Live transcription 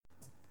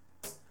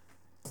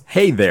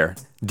Hey there,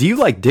 do you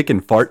like dick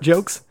and fart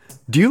jokes?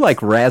 Do you like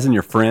razzing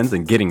your friends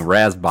and getting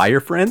razzed by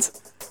your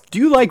friends? Do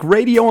you like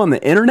radio on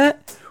the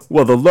internet?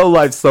 Well, the Low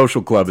Life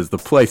Social Club is the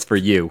place for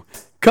you.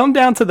 Come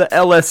down to the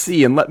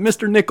LSC and let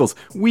Mr. Nichols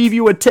weave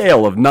you a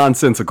tale of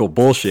nonsensical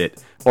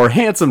bullshit, or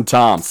Handsome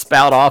Tom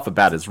spout off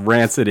about his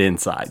rancid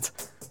insides.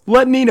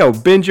 Let Nino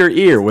bend your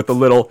ear with a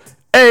little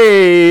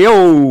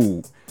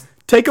 "Ayo!"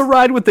 Take a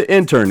ride with the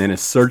intern in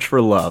his search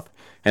for love,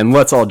 and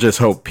let's all just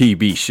hope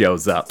PB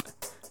shows up.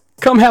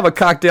 Come have a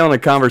cocktail and a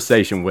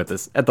conversation with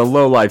us at the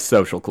Low Life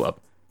Social Club.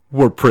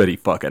 We're pretty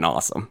fucking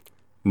awesome.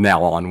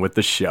 Now on with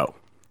the show.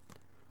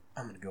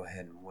 I'm going to go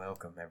ahead and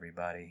welcome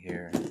everybody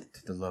here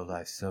to the Low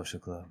Life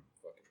Social Club.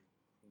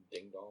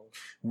 Ding dong.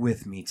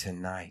 With me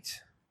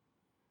tonight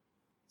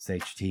is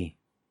HT.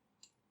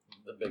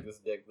 The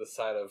biggest dick this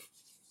side of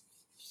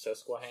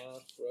Susquehanna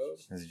Road.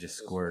 As he just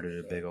squirted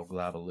a big old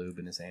glob of lube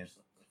in his hand.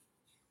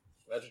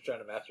 Imagine trying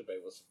to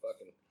masturbate with some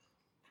fucking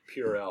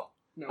Purell.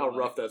 No, How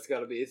rough that's got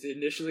to be. It's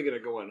initially going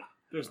to go in.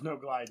 There's no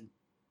gliding.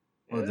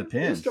 Well, it Yeah,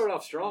 depends. We'll start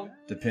off strong.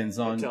 Depends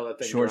on Until that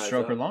thing short dries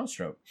stroke or up. long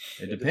stroke.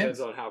 It Depends depends.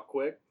 on how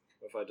quick.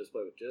 If I just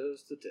play with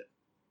just the tip.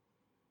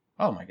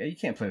 Oh my god, you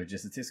can't play with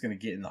just it's going to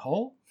get in the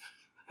hole.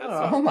 That's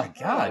Oh my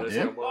god, that's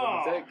dude. what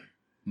I'm willing to take.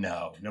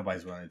 No,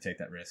 nobody's willing to take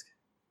that risk.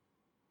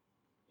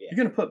 Yeah. You're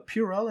going to put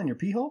Purell in your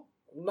pee hole?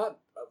 Not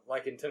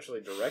like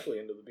intentionally directly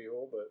into the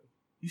b-hole, but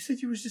You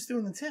said you was just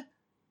doing the tip.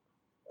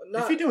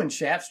 not. If you're doing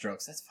shaft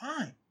strokes, that's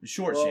fine.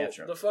 Short shaft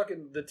the strokes.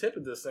 the tip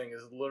of this thing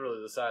is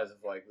literally the size of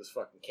like this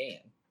fucking can.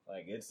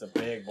 Like it's a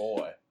big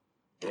boy.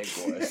 Big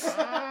boys.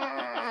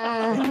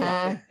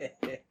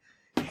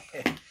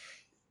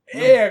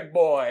 Big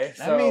boy.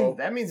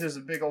 That means there's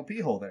a big old pee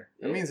hole there.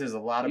 That Yeah. means there's a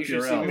lot of You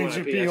should see Purell. me Means when I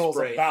your pee, I pee hole's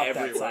spray about that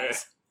everywhere.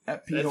 size.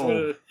 That pee That's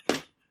hole.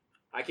 what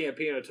I can't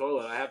pee in a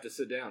toilet. I have to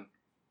sit down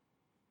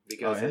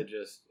because Oh, yeah?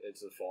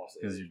 it's a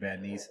faucet. Because of your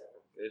bad knees.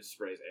 It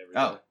sprays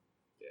everywhere. Oh.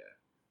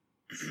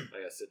 Yeah. I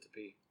gotta sit to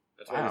pee.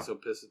 That's why I Wow. get so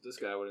pissed at this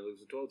guy when he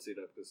leaves the toilet seat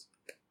up because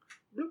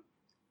You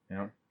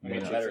know, I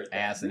get your better at that.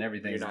 ass and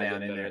everything's you're not down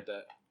getting in better there.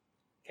 at that.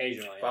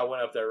 Occasionally. If I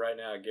went up there right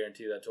now, I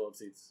guarantee that toilet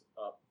seat's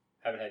up.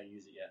 haven't had to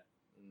use it yet.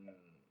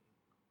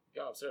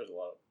 Go upstairs a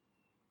lot.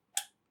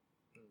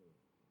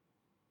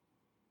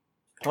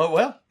 Oh,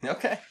 well.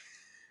 Okay.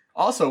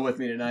 Also with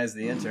me tonight is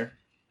the enter.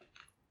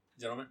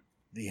 Gentlemen,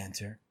 The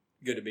enter.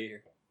 good to be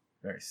here.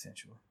 Very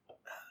sensual.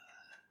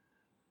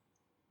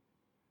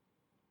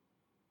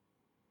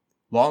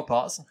 Long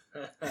pause.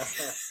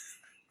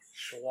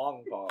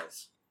 Schlong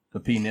pause. The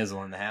P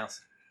Nizzle in the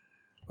house.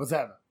 What's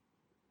happening?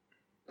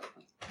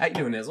 How you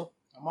doing, Nizzle?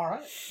 I'm all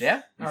right. Yeah?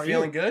 You How are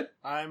feeling you? good?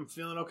 I'm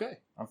feeling okay.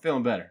 I'm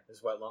feeling better.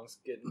 His wet lungs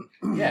getting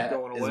Yeah.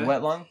 going Is away.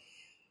 wet lung?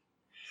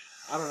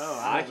 I don't know.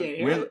 I can't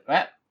hear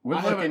it. We're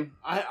looking,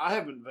 I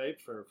haven't vaped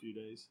for a few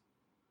days,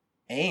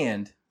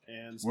 and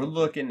and we're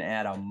looking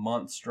at a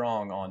month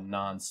strong on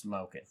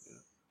non-smoking.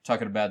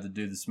 Talking about the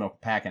dude that smoked a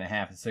pack and a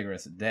half of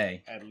cigarettes a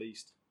day, at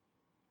least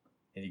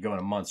and you're going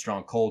a month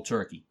strong cold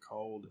turkey.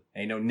 cold.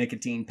 Ain't no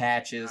nicotine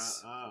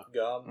patches.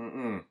 Gum.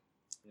 Mm-mm.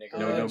 Nickel.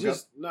 No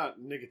just not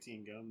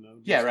nicotine gum. No.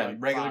 Just Yeah, right, like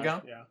regular 5,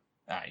 gum? Yeah,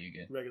 Ah, you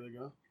good. regular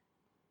gum.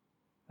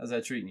 How's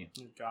that treating you?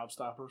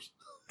 Gobstoppers.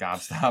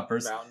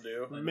 Gobstoppers. Mountain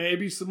Dew.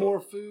 Maybe some more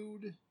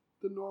food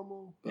than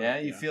normal. but Yeah,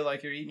 you feel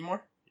like you're eating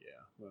more? Yeah.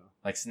 Well.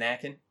 Like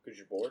snacking? Because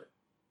you're bored.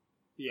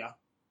 Yeah.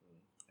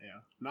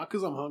 Yeah. Not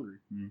because I'm hungry.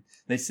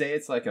 They say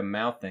it's like a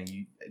mouth thing.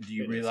 Do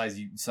you It is. realize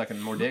you sucking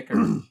more dick or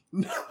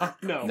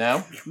No.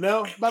 no?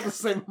 No. About the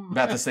same.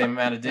 About the same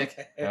amount of dick?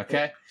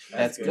 Okay.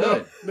 That's good.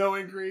 good. No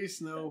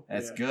increase. No.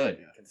 That's yeah. good.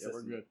 Yeah,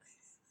 we're good.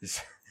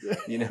 Just,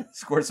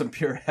 squrt some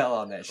Purell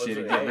on that shit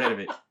and get rid of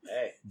it.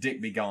 Hey,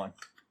 Dick be gone.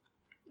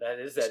 that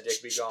is that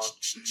dick be gone.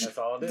 That's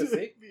all it is.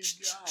 See? Be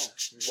gone.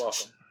 You're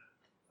welcome.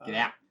 Get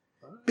out.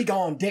 Alright. Be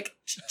gone, dick.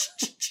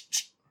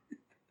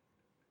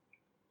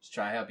 Just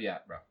try to help you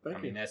out, bro. Thank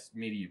I mean, you. that's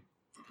me to you.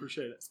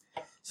 Appreciate it.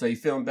 So you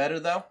feeling better,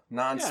 though?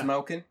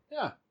 Non-smoking?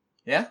 Yeah.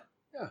 Yeah?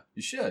 Yeah.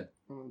 You should.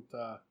 I don't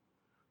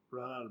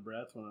run out of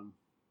breath when I'm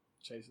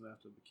chasing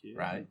after the kid.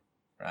 Right.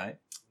 Right?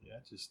 Yeah,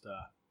 just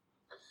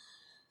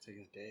take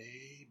it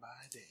day by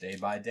day. Day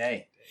by day.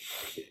 Day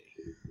by day.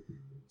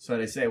 So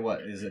they say,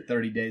 what? Is it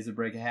 30 days to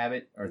break a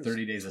habit? Or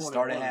 30 days to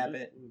start a 21,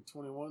 habit?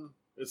 21.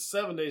 It's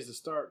 7 days to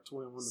start,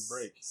 21 to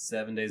break.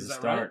 7 days Is to that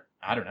start.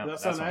 I don't know.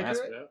 Does that That's sound what I'm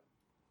asking. accurate?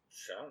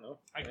 I don't know.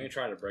 I ain't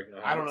trying to break no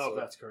I don't habits, know if so-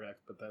 that's correct,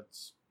 but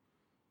that's.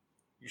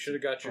 You should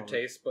have got your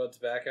Probably. taste buds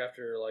back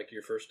after like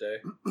your first day.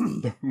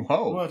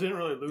 Whoa. Well, I didn't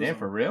really lose Damn, them,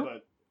 for real?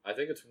 But I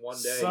think it's one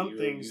day some you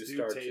things you do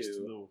start taste a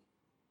to. little.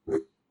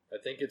 I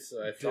think it's.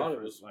 I thought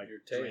it was Different, like your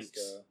taste.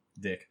 drinks.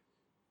 Dick.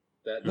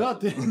 That Not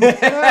the,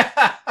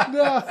 Let's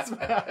no, it's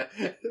bad.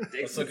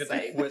 Let's look at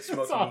the quit It's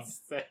all smoking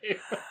the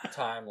same.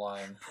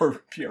 timeline.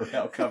 Poor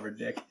Purell covered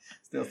dick.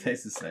 Still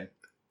tastes the same.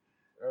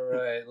 All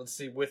right, let's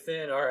see.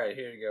 All right,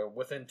 here you go.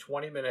 Within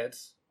 20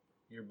 minutes,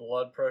 your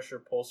blood pressure,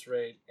 pulse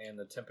rate, and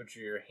the temperature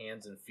of your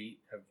hands and feet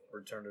have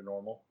returned to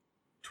normal.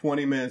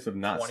 20 minutes of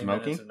not 20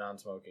 smoking? minutes of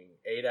non-smoking.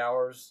 8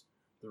 hours,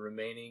 the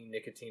remaining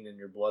nicotine in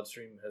your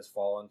bloodstream has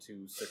fallen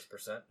to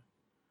 6%.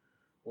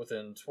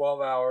 Within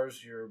 12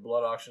 hours, your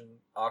blood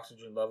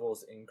oxygen level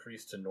is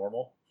increased to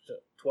normal. So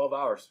 12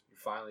 hours, you're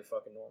finally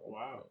fucking normal.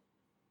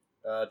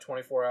 Wow.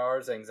 24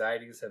 hours,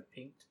 anxieties have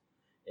peaked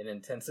in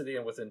intensity,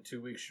 and within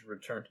 2 weeks, you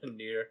return to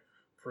near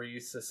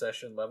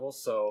pre-secession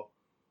levels. So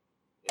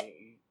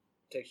it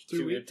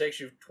takes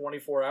you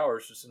 24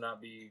 hours just to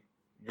not be.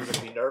 You're going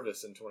to be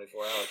nervous in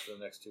 24 hours for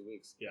the next 2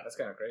 weeks. Yeah. That's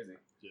kind of crazy.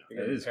 Yeah. You're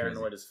going to be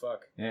paranoid as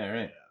fuck. Yeah,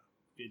 right.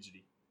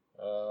 Fidgety.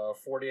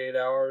 48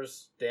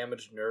 hours,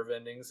 damaged nerve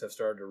endings have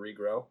started to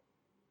regrow.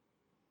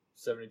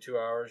 72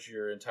 hours,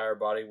 your entire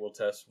body will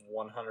test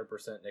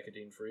 100%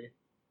 nicotine free.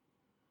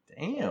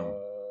 Damn.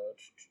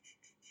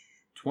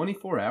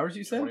 24 hours,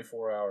 you said?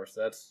 24 hours.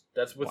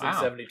 That's within Wow.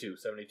 72.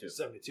 72.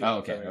 Oh,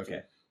 okay, 72.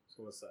 okay.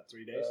 So what's that?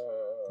 3 days?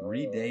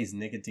 3 days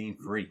nicotine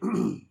free.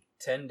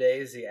 10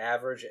 days, the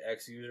average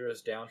ex-user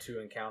is down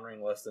to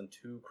encountering less than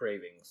 2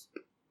 cravings.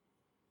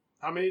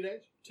 How many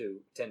days?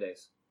 10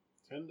 days.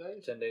 10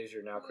 days? 10 days,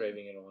 you're now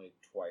craving it only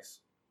twice.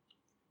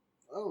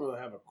 I don't really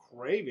have a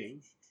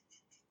craving,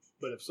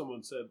 but if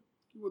someone said,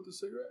 "You want the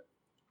cigarette?"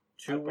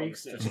 2 I'd probably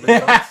weeks to snatch 3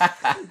 it months.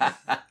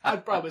 up.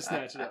 I'd probably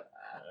snatch it up.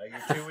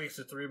 Your 2 weeks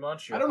to 3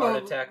 months, your I don't heart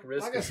know. attack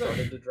risk Like I has said.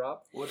 started to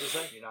drop. What'd you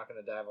say? You're not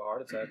going to die of a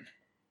heart attack.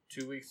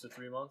 2 weeks to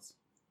 3 months.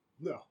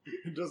 No,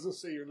 it doesn't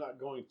say you're not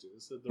going to.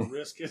 It said the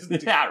risk is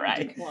Yeah,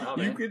 right. decline. Oh,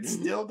 You man. could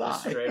still It die.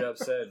 straight up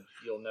said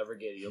you'll never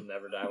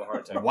die of a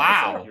heart attack.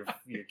 Wow. It's like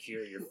you're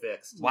cured, you're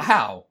fixed.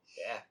 Wow.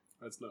 Yeah.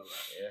 That's not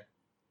right. Yeah.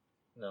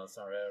 No, it's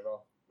not right at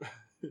all.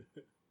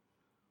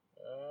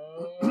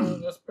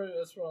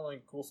 That's really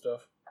like cool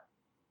stuff.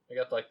 I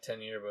got like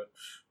 10 year, but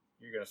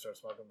you're gonna start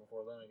smoking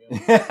before then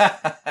again.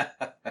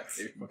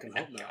 Fucking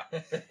hope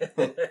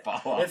not.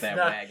 Fall off It's that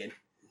not- wagon.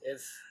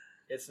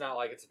 It's not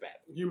like it's bad.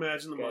 Can you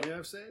imagine the Okay. money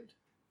I've saved?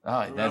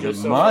 Oh, that's Just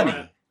the so money.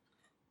 far.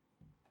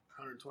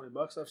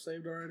 $120 I've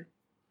saved already.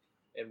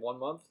 In 1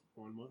 month,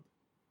 1 month.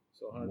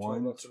 so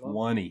 $120 a month.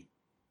 120.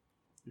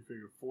 You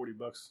figure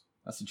 $40.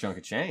 That's a chunk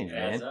of change,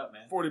 Adds man. up,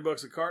 man.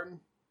 $40 a carton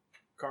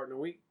a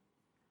week.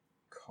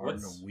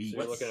 Carton What's- a week.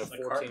 So you're looking at the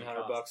carton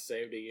 $1,400 cost?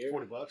 saved a year.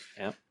 $40.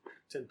 Yep.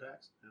 10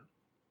 packs.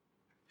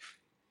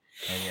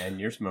 Yeah. And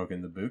you're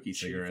smoking the Bookie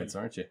cigarettes,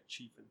 aren't you?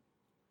 Cheaping.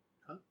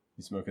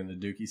 You smoking the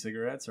Dookie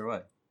cigarettes or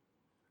what?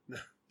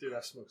 Dude,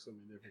 I smoked so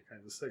many different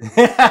kinds of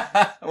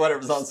cigarettes.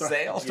 Whatever's on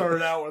sale.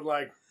 Started out with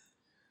like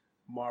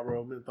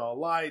Marlboro Menthol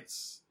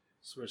Lights,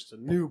 switched to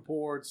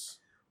Newports.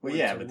 Well, went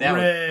yeah, to but that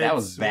Reds,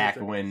 was back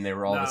went to- when they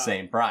were all Nah. the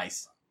same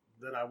price.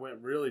 Then I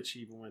went really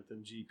cheap and went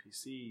them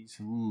GPCs.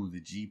 Ooh, the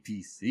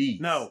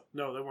GPCs. No,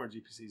 they weren't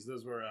GPCs.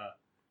 Those were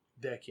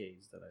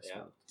Decades that I Yeah.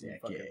 smoked. Some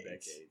fucking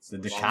Decades. The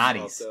Mom smoked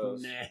Ducatis.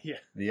 those. Nah, yeah.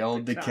 The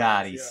old Ducatis,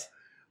 Ducatis. yeah.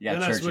 You got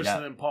Then I to church it switched to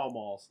up. them Pall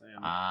Malls. And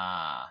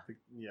Ah.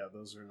 yeah,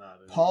 those are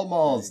not. Paul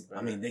Malls, any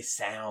I mean, better. they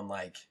sound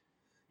like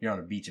you're on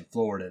a beach in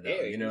Florida, though.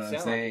 Yeah, you know you what I'm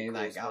sound like saying? you're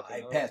Like, cool oh, hey,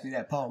 smoking pass me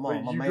that Paul Mall,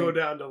 But my you man. go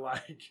down to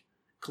like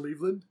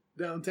Cleveland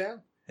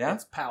downtown. Yeah?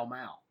 It's Pall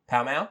Mall.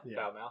 Pow Mal? Yeah,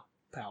 Pow Mal.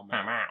 Pall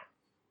Pow Mall. Mal.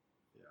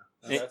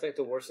 I think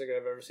the worst thing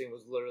I've ever seen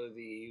was literally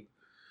the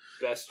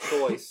best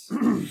choice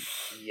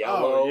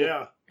yellow Oh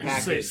yeah,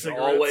 package,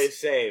 cigarettes. always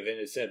save, and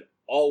it said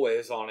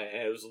always on it,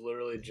 and it was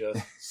literally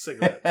just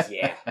cigarettes.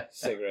 yeah,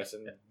 cigarettes.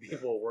 And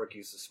people at work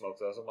used to smoke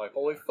those. I'm like,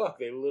 holy fuck,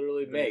 they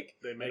literally make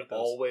They make an those.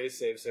 always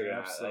save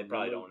cigarettes. They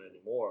probably Absolutely. don't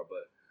anymore,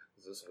 but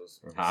this was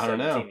I don't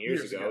know. 17 years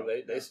Years ago.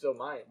 ago. They still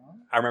might,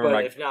 I remember but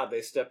my if not,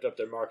 they stepped up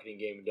their marketing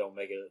game and don't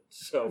make it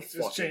so Just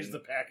fucking change the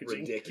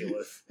packaging.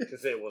 ridiculous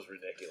because it was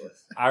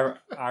ridiculous.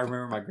 I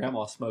remember my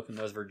grandma smoking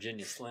those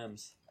Virginia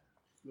Slims.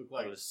 Look It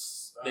like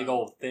was big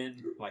old thin,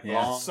 like Yeah.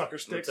 long. sucker I'll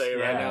sticks. tell you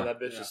right Yeah. now, that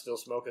bitch Yeah. is still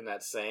smoking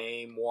that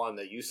same one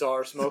that you saw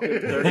her smoking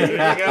 30 years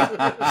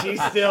ago.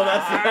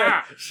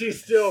 She's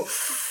still. A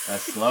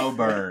slow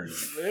burn.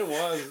 It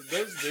was.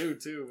 Those do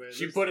too, man.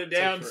 She This put it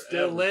down, took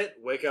still forever. lit.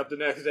 Wake up the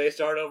next day,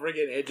 start over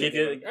again. It Keep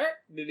didn't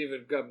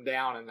even come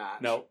down a notch.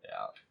 No,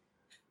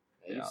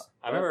 Yeah.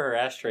 I remember her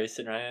ashtray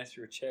sitting right next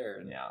to her chair.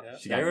 And, Yeah.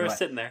 She they got were gla-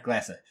 sitting there.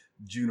 Glass of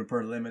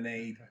juniper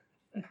lemonade.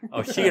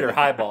 Oh, she had her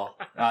highball.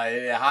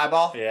 Yeah,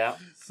 highball? Yeah,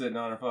 Sitting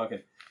on her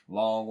fucking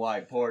long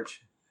white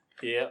porch.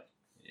 yeah.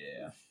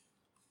 Yeah.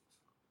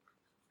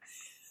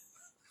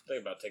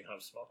 Think about taking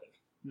home smoking.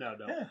 No,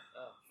 don't. Yeah.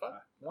 Oh,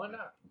 fuck. Why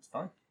not? It's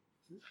fun.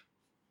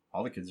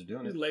 All the kids are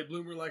doing He's it. a late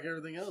bloomer like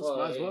everything else.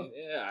 Might as well.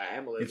 Yeah, I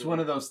am a late It's one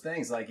of those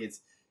things, like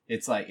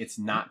it's like it's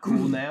not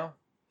cool now,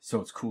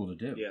 so it's cool to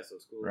do. Yeah, so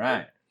it's cool.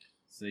 Right.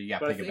 So you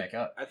gotta But I pick it think- back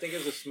up. I think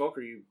as a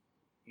smoker, you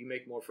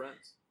make more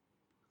friends.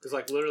 Because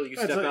like literally, you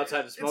It's step like-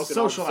 outside to it's smoke, a and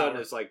all of a social sudden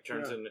hour. it's like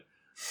turns Yeah. into,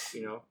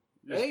 you know,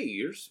 hey,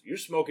 you're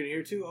smoking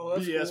here too. Oh,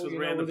 that's BS cool. with You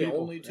know, random we're the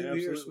people. only two here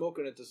Absolutely.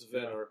 smoking at this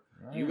event. Yeah. Or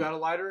Right. you got a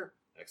lighter.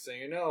 Next thing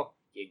you know,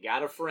 you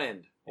got a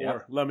friend.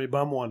 Or let me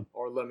bum one.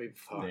 Or let me.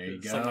 Fuck. There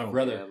you So my go.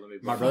 brother, Yeah, let me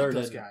my fuck brother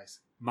Those doesn't. guys.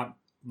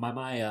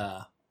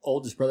 My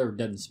oldest brother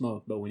doesn't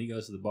smoke, but when he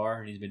goes to the bar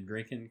and he's been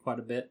drinking quite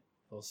a bit,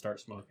 he'll start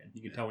smoking.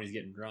 You can tell when he's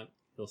getting drunk,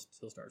 he'll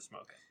start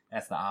smoking.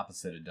 That's the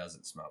opposite of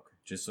doesn't smoke.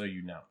 Just so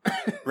you know.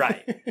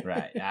 Right.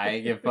 Right. I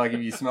ain't give a fuck if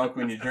you smoke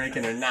when you're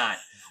drinking or not.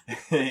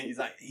 He's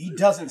like, he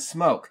doesn't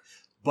smoke,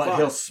 but But-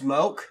 he'll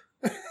smoke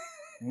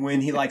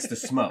when he likes to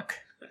smoke.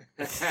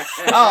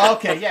 Oh,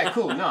 okay, yeah,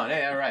 cool. No,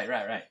 yeah,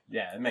 right.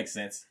 Yeah, it makes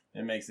sense.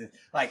 It makes sense.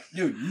 Like,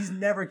 dude, he's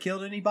never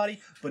killed anybody,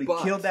 but he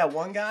killed that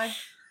one guy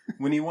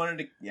when he wanted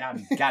to. Yeah,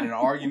 got in an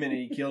argument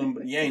and he killed him,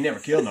 but he ain't never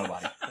killed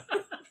nobody.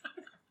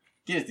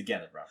 Get it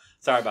together, bro.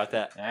 Sorry about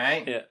that. All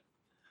right? Yeah.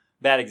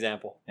 Bad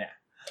example.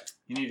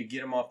 You need to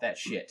get him off that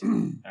shit.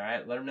 All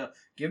right? Let him know.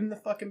 Give him the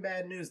fucking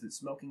bad news that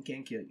smoking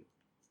can kill you.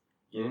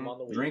 Get him on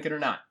the weed. Drink it or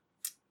not.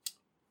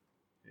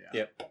 Yeah.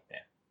 Yep.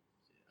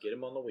 Get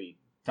him on the weed.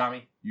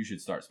 Tommy, you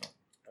should start smoking.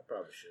 I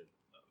probably should.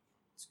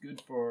 It's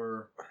good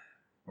for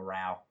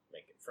morale.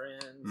 Making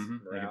friends. Making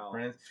Morale.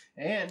 friends.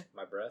 And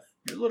My breath.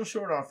 you're a little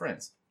short on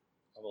friends.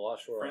 I'm a lot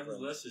short on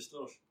friends. list is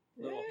still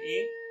little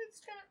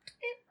It's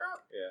kind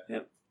Yeah.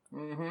 of...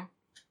 Mm-hmm.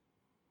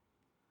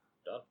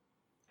 Done.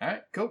 All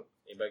right, cool.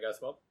 Anybody got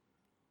smoke?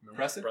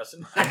 Preston?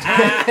 Preston?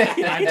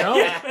 I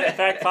don't.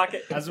 Back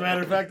pocket. As a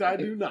matter of fact, I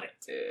do not.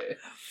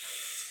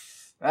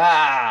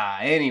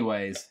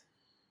 Anyways.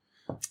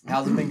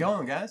 How's it been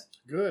going, guys?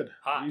 Good.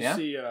 Hot. You Yeah?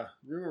 see,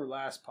 remember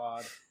last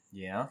pod?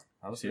 Yeah,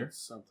 I was here.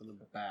 Something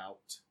about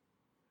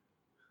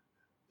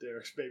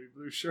Derek's baby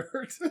blue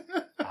shirt.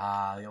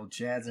 The old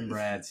Chads and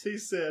Brads. He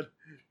said,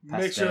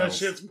 "Make sure that Pastels.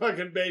 shit's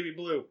fucking baby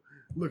blue."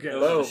 Look at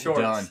Hello. it. Shorts.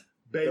 Done.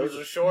 Baby Those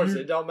are shorts.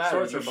 It don't matter.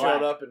 Shorts You are showed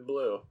black. up in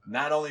blue.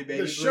 Not only baby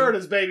The blue. shirt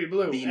is baby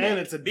blue, V-neck. and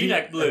it's a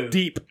V-neck deep, blue. a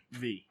deep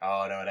V.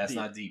 Oh, no, that's Deep.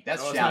 not deep.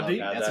 That's Oh, it's shallow not V.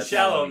 deep? That's a That's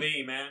shallow Shallow V.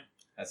 V, man.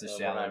 That's a Well,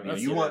 shallow when I V.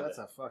 see You want That's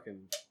a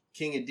fucking.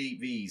 king of deep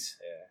V's.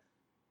 Yeah.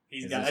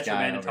 He's Is got this that's your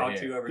guy man to over talk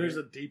here. to over There's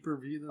here. a deeper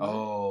V than that.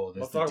 Oh,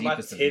 that's the Motherfucker, my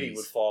deepest of titty would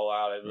V's. fall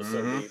out. It was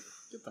so Mhm. deep.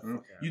 Get the fuck Mm.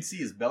 out. You'd see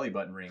his belly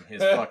button ring.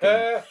 His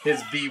fucking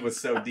his V was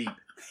so deep.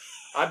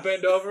 I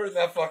bend over and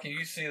that fucking,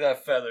 you see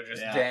that feather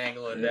just Yeah.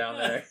 dangling down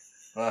there.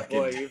 Fucking.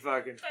 Boy, you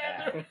fucking.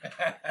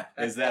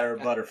 Is that a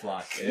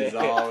butterfly? It is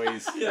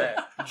always.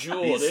 Yeah.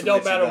 Jeweled. He's It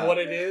don't switching matter up. what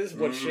it is,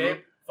 what Mhm.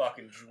 shape.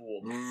 Fucking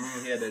jeweled.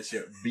 He had that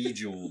shit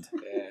bejeweled.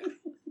 Yeah.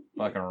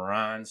 Fucking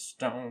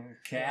rhinestone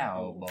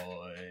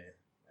cowboy.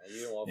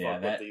 You don't want to Yeah,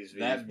 fuck that- with these V's.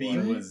 that V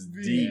boy. was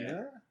deep.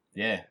 Yeah.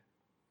 Yeah. It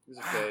was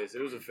a phase.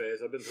 It was a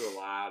phase. I've been through a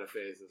lot of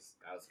phases.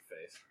 That was a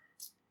phase.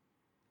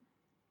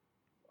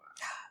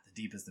 The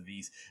deepest of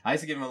V's. I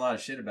used to give him a lot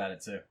of shit about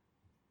it too.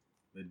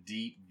 The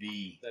deep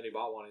V. Then he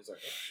bought one. He's like,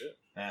 oh, shit.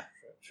 Ah.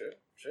 Shit.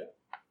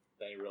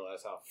 Then he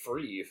realized how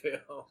free you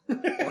feel.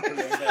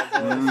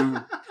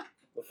 Mm.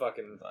 The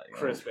fucking Like,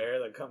 crisp air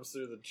that comes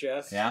through the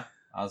chest. Yeah,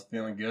 I was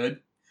feeling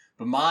good.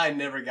 But mine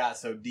never got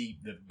so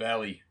deep. The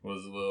belly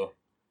was a little.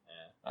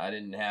 Yeah. I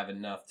didn't have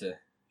enough to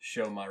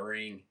show my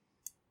ring.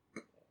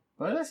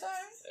 But that's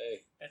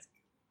alright. Hey.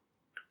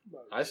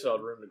 I still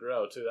had room to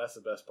grow, too. That's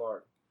the best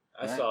part.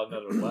 I Right. saw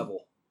another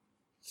level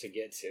to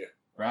get to.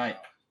 Right.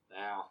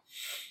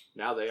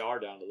 Now they are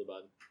down to the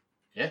button.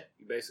 Yeah.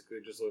 You basically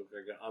just look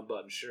like an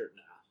unbuttoned shirt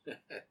now.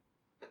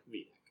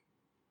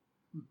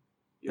 V-neck.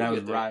 You'll That was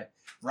get there.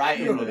 right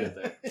in You'll the, get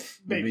there. the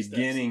Baby steps.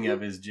 beginning of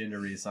his gender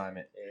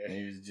reassignment. Yeah.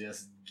 He was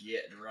just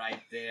getting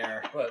right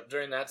there. But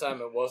during that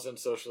time, it wasn't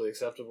socially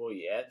acceptable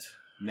yet.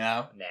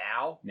 No.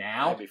 Now,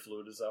 Now? I'll be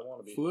fluid as I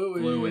want to be.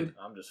 Fluid.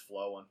 I'm just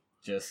flowing.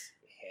 Just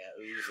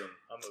Yeah, oozing.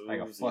 I'm like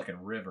a oozing.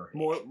 fucking river.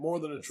 More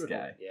than a This trickle.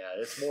 guy. Yeah,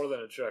 it's more than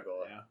a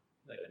trickle. Yeah.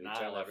 Like If a you Nile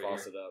turn that over here.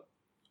 faucet up.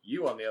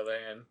 You, on the other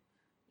hand,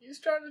 you're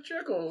starting to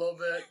trickle a little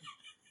bit.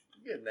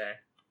 You're getting there.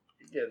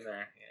 You're getting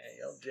there.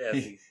 Yeah, yo,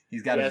 Jesse.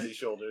 He's got Jazzy a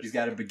shoulders. he's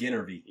got a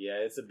beginner V. Yeah,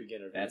 it's a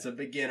beginner. V. That's a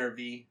beginner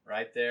V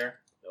right there.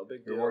 no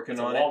big You're deal. working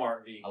It's a on it.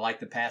 Walmart V. I like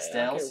the Hey, I don't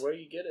pastels. care where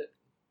you get it.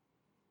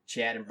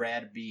 Chad and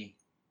Brad be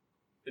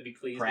To be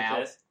pleased proud.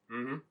 with this.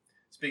 Mm-hmm.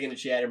 Speaking of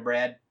Chad and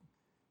Brad,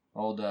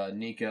 old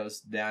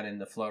Nico's down in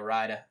the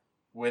Florida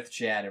with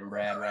Chad and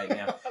Brad right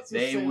now.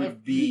 They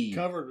would be.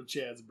 covered with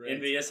Chad's bread.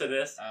 Envious of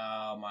this.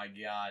 Oh my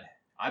God!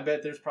 I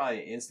bet there's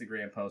probably an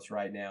Instagram post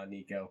right now,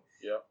 Nico.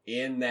 Yep.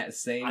 In that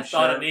same I shirt,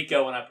 thought of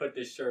Nico when I put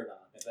this shirt on.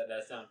 I bet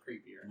that sounds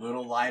creepier.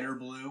 little lighter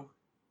blue,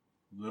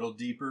 little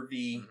deeper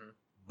V, Mhm.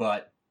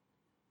 but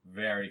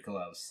very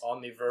close.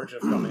 On the verge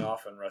of coming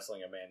off and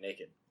wrestling a man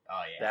naked.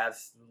 Oh yeah,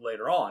 That's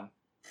later on,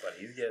 but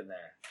he's getting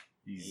there.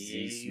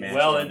 he's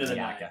well smashing into the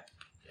Bianca.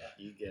 night.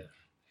 He's getting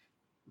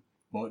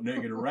Butt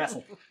naked to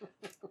wrestle.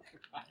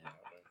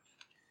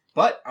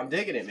 But I'm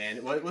digging it,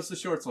 man. What's the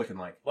shorts looking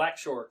like? Black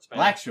shorts, man.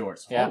 Black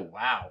shorts. Yeah. Oh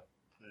wow.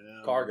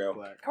 Yeah, Cargo.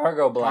 black.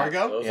 Cargo black.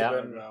 Cargo? Those Yeah.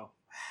 have been, Cargo.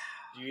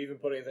 do you even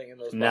put anything in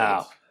those No.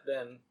 pockets?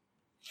 Then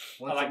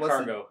I like what's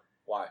the- cargo.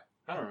 why?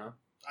 I don't know.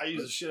 I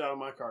use the shit out of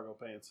my cargo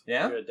pants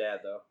yeah. You're a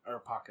dad though. or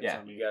pockets. Yeah.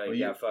 I mean. You got Well,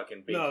 you got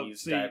fucking big No,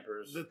 used see,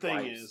 diapers. the thing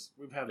wipes. is,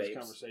 we've had this vapes.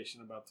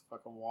 conversation about the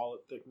fucking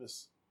wallet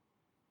thickness.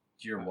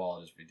 Your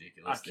wallet is I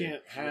ridiculous. dude.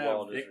 can't Your have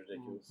wallet is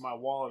ridiculous. my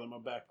wallet in my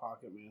back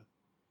pocket, man.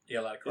 Do you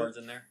have a lot of cards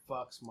in there?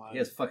 Fucks my. He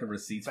has fucking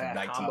receipts from Back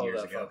 19 combo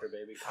years that ago. fucker,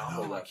 baby. I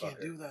Combo know, I that can't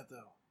fucker. do that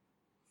though.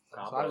 So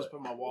Combo I just it.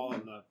 put my wallet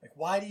in the. Like,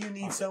 why do you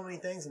need so many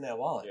things in that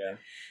wallet? Yeah. man?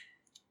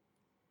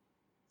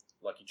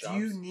 Lucky Do Charms.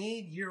 you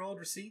need your old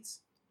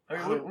receipts? I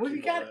mean, I what, don't what do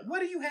you keep all got? that. What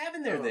do you have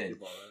in I there don't then?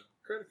 keep all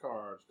that. Credit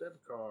cards,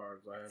 debit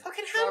cards. I have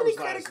Fucking how many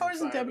driver's credit cards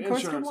and license, I have debit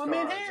cards can insurance one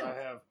man cards, have?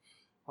 I have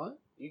What?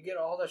 You get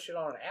all that shit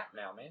on an app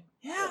now, man.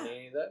 You Yeah. don't need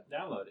any of that.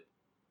 Download it.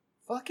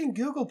 Fucking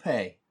Google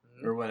Pay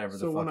or whatever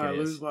So the when fuck I it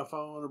lose is. my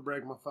phone or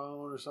break my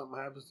phone or something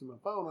happens to my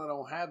phone, I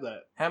don't have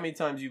that. How many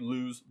times you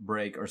lose,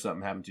 break, or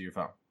something happen to your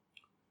phone?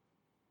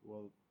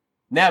 Well,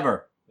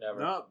 Never. Never.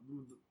 not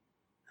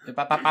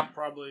Bop, bop, bop.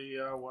 probably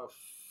what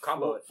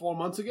Combo it. 4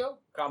 months ago.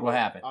 Combo. What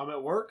happened? I'm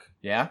at work.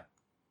 Yeah.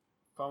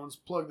 Phone's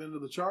plugged into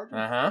the charger.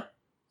 Uh-huh.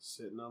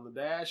 Sitting on the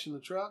dash in the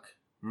truck.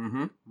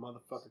 Mm-hmm.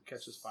 Motherfucker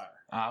catches fire.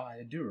 Oh,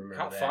 I do remember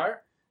Caught that.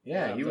 fire?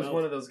 Yeah, he was Melted-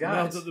 one of those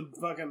guys. Melted the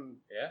fucking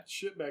Yeah.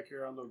 shit back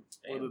here on the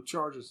where Damn. the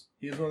charges.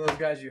 He was one of those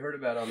guys you heard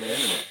about on the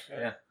internet.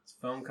 Yeah. His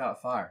phone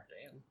caught fire.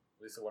 Damn.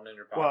 At least the one in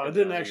your pocket. Well, it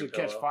didn't under actually your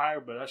catch pillow.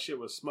 fire, but that shit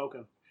was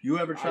smoking. You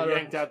ever try I to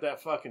yanked out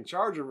that fucking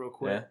charger real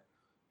quick,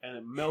 Yeah. and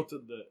it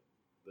melted the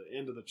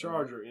end of the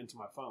charger into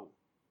my phone.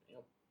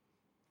 Yep.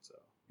 So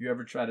You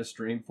ever try to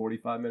stream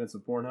 45 minutes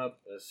of Pornhub?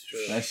 That's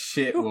true. That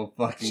shit will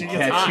fucking Shit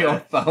gets catch hot. your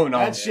phone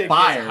on That shit gets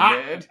fire,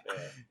 hot. dude. Yeah.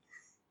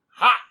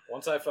 hot.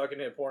 Once I fucking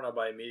hit Pornhub,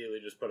 I immediately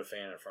just put a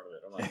fan in front of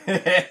it. I'm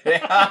like,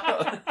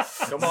 Yeah.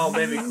 come on,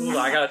 baby, cool.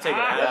 I gotta take it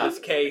out Yeah. of this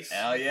case.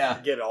 Hell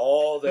yeah. Get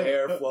all the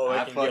airflow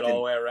I I can get all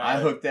the way around. I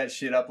hooked that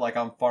shit up like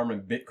I'm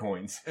farming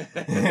bitcoins.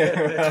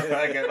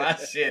 Like, my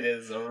shit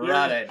is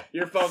running.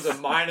 Your phone's a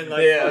mining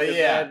like Yeah, fucking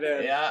yeah,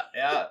 madman.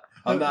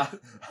 yeah.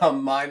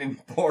 I'm mining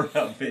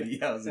Pornhub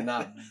videos and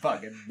not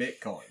fucking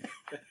Bitcoin.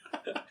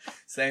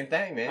 Same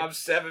thing, man. I'm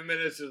 7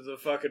 minutes into the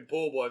fucking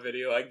pool boy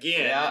video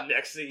again. Yeah. And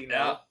next thing you know,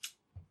 Yeah.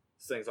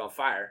 this thing's on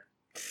fire.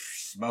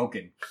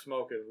 Smoking.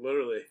 Smoking,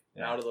 literally.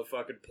 Yeah. Out of the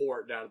fucking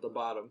port down at the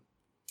bottom.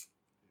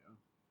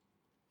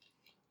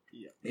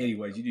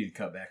 Anyways, you need to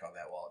cut back on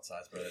that wallet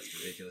size, bro. That's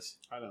ridiculous.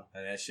 I know.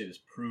 And that shit is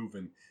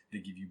proven to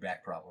give you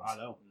back problems. I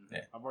know.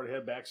 Yeah. I've already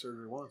had back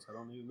surgery once. I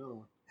don't need another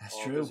one. That's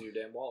All true. because of your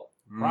damn wallet.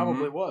 Mhm.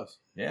 Probably was.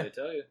 Yeah. They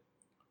tell you.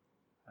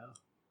 Yeah.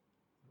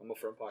 I'm a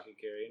front pocket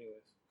carry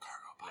anyways.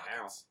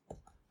 Now.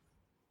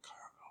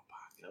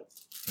 Nope.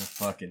 The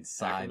fucking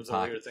side Comes over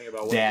here pocket. thinking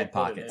about what Dad to put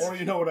in pockets. there. Or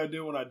you know what I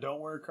do when I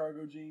don't wear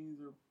cargo jeans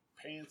or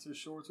pants or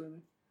shorts or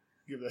anything?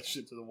 Give that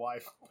shit to the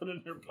wife. Put it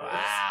in her purse.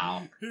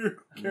 Wow. Here,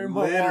 carry my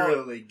wallet.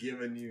 Literally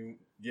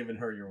giving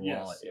her your Yes.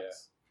 wallet. Yeah.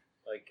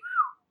 Like,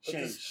 She put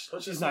ain't- this,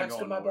 put she's this not next to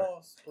going my nowhere.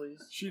 balls,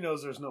 please. She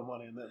knows there's no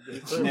money in that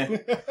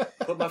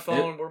bitch. Put my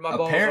phone where my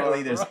balls Apparently,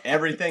 are. there's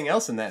everything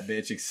else in that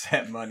bitch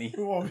except money.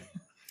 Well,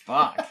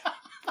 Fuck.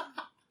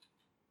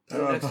 Put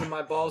it next to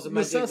my balls and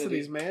my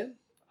necessities, dignity. man.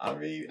 I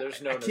mean,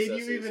 There's no can you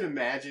necessities. even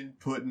imagine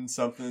putting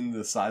something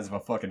the size of a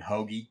fucking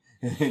hoagie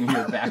in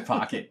your back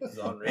pocket It's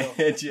unreal.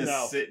 and just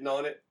No. sitting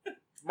on it?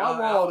 My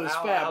wallet is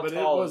fat, how but it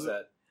tall wasn't.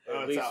 is that? Oh,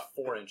 At it's least out.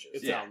 4 inches.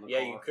 It's yeah, out in the yeah,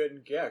 car. you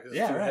couldn't. Yeah, because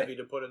Yeah, it's too right. heavy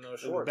to put in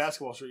those The shorts.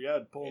 basketball shirt, yeah,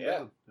 I'd pull it Yeah.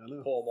 down. I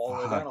know. Pull them all the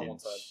way down on Fucking one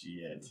side.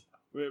 shit.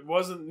 It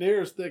wasn't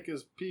near as thick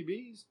as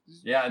PB's.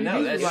 Yeah, no,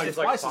 PB's that's was like It's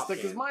like twice a as pop thick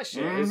can. as my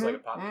shit. Mhm. It's like a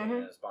pop can Mhm.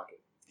 in his pocket.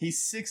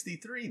 He's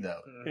 63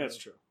 though. Yeah, it's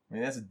true. I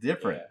mean, that's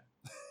different. Yeah.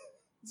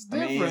 It's I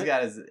mean, different. he's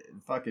got his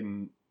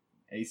fucking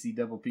AC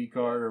double P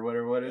card or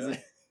whatever. What is Yeah.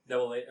 it?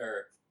 Double A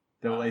or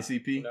Double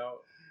ACP?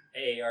 No,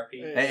 AARP.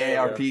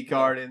 AARP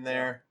card in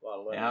there. a lot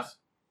of Yeah. letters.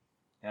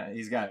 Yeah,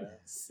 he's got.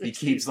 He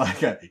keeps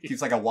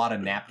like a wad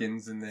of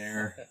napkins in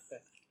there.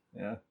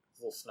 Yeah,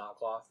 Little snot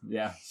cloth.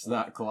 yeah,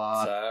 snot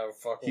cloth. So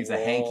fucking keeps a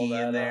roll hanky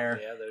that in up. there.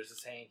 Yeah, there's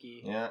his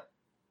hanky. Yeah,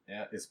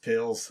 yeah, his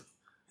pills.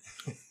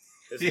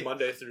 His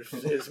Monday through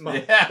his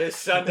Yeah. his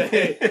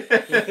Sunday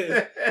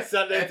his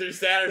Sunday through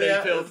Saturday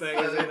Yeah, pill thing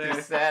is in Sunday through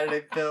there.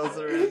 Saturday pills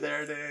are in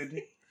there,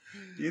 dude.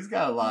 He's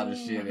got a lot of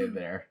shit in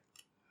there.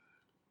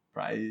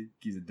 Probably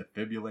he's a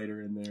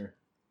defibrillator in there.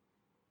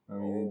 I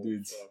mean, Old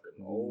dude's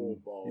fucking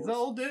old balls. he's an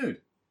old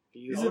dude.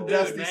 He's a old.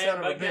 dusty man, son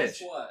of a but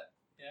guess bitch. what?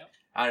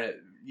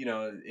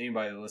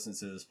 Anybody that listens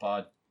to this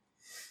pod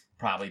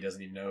probably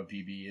doesn't even know what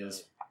PB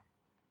is.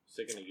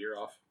 Taking a year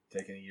off.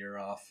 Taking a year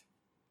off.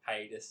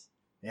 Hiatus.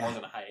 Yeah. More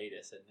than a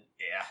hiatus, isn't it?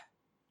 Yeah.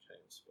 Can't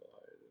even spell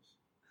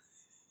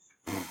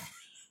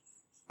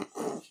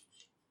hiatus.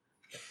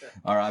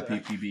 R.I.P.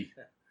 PB.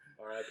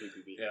 R.I.P.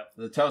 PB. Yeah.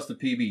 The toast to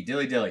PB.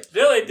 Dilly dilly.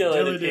 Dilly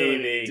Dilly to dilly.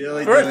 PB.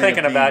 Dilly We're dilly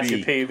thinking to about PB.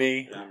 you,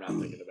 PB. I'm not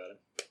thinking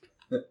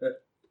about him.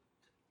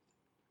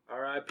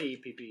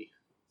 R.I.P. PP.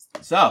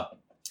 So,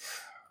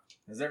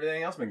 has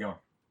everything else been going?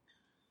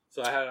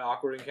 So I had an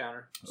awkward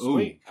encounter. Ooh,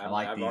 I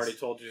like I've these. already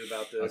told you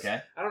about this.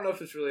 Okay. I don't know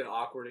if it's really an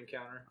awkward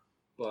encounter,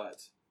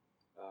 but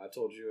I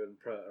told you and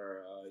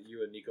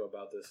you and Nico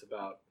about this.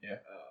 About Yeah.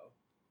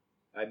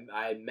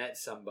 I met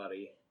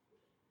somebody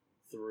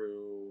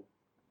through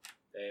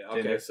a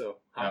Tinder? so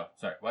Oh,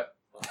 sorry. What?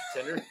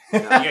 Tinder. You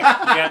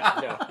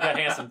got No.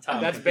 handsome Tom.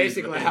 That's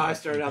basically how I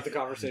started out the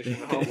conversation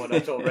at home when I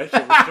told Rachel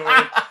the story.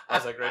 I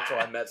was like, Rachel,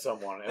 I met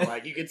someone, and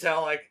like you could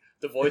tell like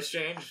the voice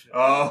change.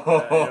 Oh.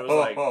 And it was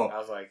like I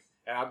was like,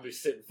 and I'd be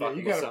sitting Yeah, fucking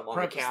you with gotta something on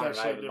the preface counter, that and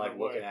I'd shit been a like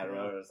different looking way. at her.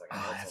 I was like, Oh,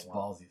 I met that's someone.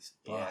 ballsy as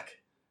fuck. Yeah.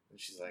 And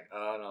she's like,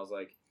 and I was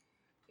like,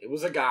 it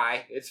was a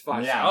guy. It's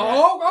fine. Yeah.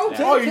 Oh, Yeah.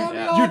 tell me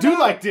Yeah. all You do about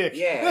like dick. it.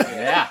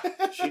 Yeah.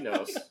 Yeah. She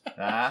knows.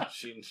 Ah,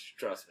 She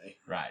trusts me.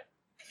 right.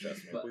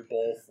 Trust me, we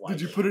both like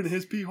Did you put it in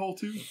his pee hole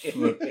too?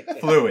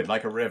 Fluid,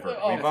 like a river.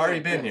 Oh, We've already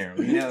been here.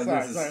 We know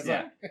Sorry, this sorry, is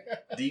sorry.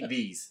 deep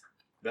V's.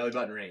 Belly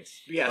button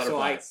rings. Yeah, so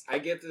Butterflies. I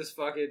get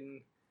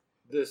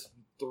this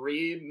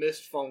 3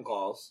 missed phone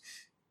calls,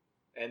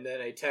 and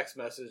then a text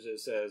message that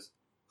says,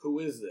 "Who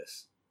is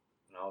this?"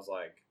 And I was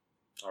like,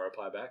 I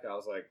reply back. I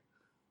was like,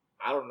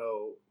 I don't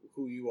know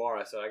who you are.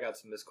 I said, I got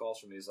some missed calls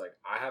from you. He's like,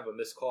 I have a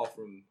missed call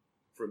from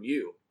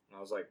you. And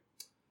I was like,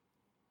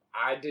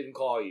 I didn't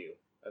call you.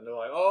 And they're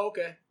like, oh,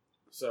 okay.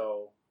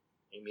 So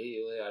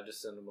immediately I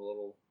just send them a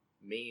little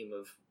meme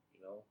of,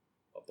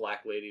 a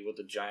black lady with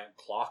a giant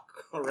clock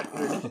around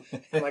her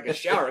and like a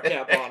shower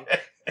cap on.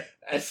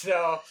 And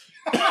so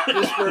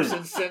this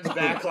person sends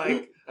back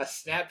like a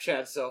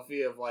Snapchat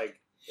selfie of like,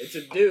 it's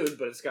a dude,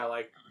 but it's got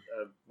like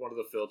one of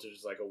the filters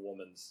is like a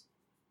woman's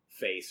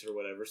face or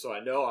whatever. So I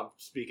know I'm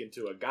speaking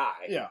to a guy.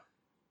 Yeah.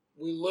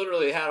 We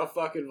literally had a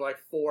fucking like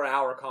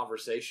 4-hour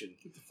conversation.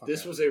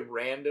 This was a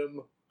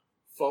random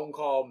phone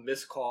call,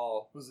 missed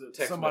call. Was it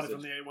text somebody message.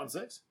 from the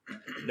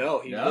 816? No,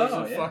 he No, lives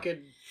in yeah.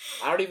 fucking.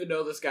 I don't even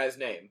know this guy's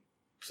name.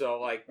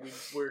 So like we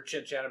were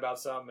chit chatting about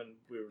something, and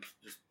we were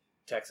just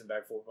texting back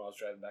and forth when I was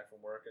driving back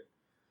from work.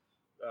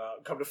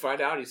 And come to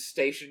find out, he's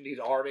stationed. He's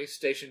Army,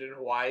 stationed in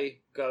Hawaii.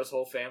 Got his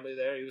whole family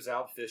there. He was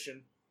out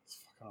fishing. It's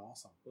fucking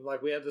awesome. And,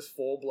 like we had this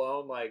full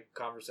blown like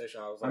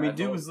conversation. I was I like, mean,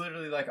 dude told- was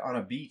literally like on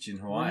a beach in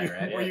Hawaii, Were you,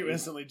 right? were Yeah, you he-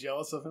 instantly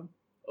jealous of him?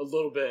 a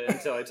little bit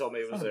until he told me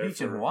he was On a there.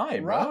 beach in for- Hawaii,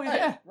 bro.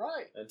 Yeah.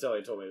 Right. Until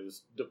he told me he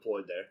was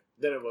deployed there.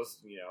 Then it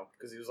was,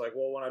 because he was like,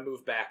 well, when I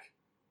move back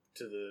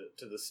to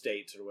the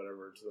States or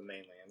whatever, to the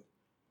mainland,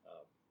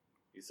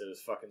 he said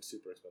it's fucking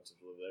super expensive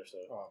to live there. So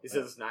Oh, he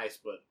said it's nice,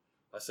 but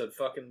I said,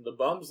 fucking the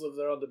bums live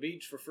there on the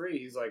beach for free.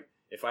 He's like,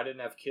 if I didn't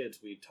have kids,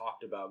 we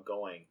talked about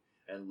going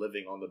and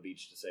living on the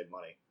beach to save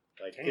money.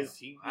 Like Damn.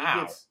 he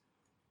Wow. gets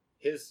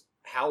his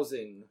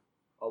housing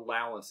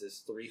allowance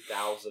is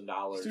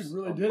 $3,000. This dude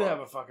really a did month. have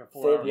a fucking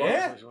Full 4-hour blown,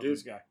 conversation with dude.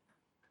 this guy.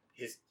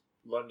 His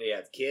when he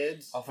had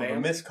kids, Off of family, a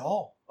missed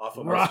call. off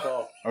of Right. missed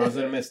call. Or was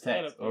it a missed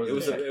text? Or It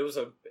was a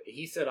text?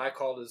 he said I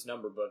called his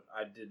number, but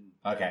I didn't.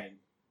 Okay. I mean,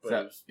 but So,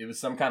 it was, it was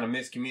some kind of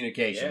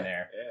miscommunication yeah,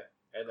 there.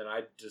 Yeah. And then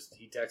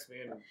he texted me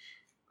and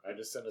I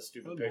just sent a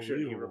stupid picture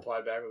and he Unbelievable.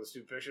 replied back with a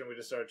stupid picture and we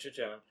just started chit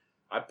chatting.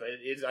 I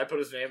put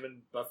his name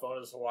in my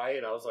phone as Hawaii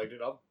and I was like,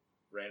 dude, I'm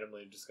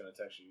randomly just gonna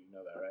text you. You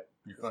know that, right?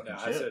 You fucking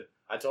No, shit.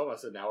 I told him, I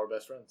said, now we're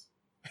best friends.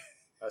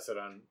 I said,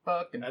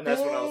 Fucking and that's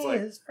when I was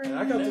like, best and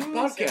I got this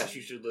friends. podcast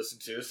you should listen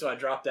to, so I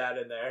dropped that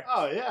in there.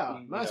 Oh, yeah.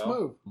 You Nice know.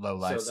 move. Low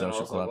So Life then I Social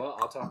was Club. like, well,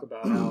 I'll talk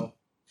about how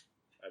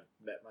I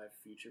met my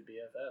future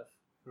BFF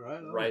Right.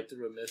 on. right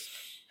through a missed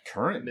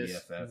Current Miss-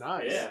 BFF.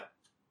 Nice. Yeah.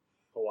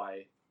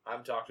 Hawaii.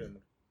 I'm talking to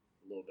him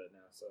a little bit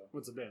now, so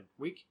What's it been?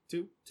 Week?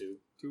 2? 2,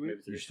 2 maybe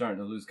weeks? 3. You're starting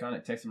to lose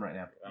contact. Text him right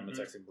now. I'm gonna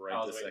text him I right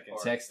was this waiting second.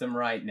 for it. Text him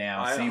right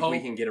now. I See if we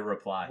hope- can get a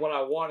reply. What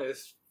I want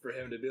is for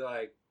him to be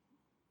like,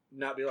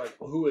 not be like,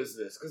 who is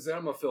this? Because then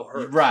I'm gonna feel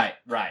hurt. Right.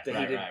 That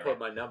he didn't put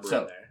my number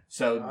in there.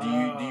 So do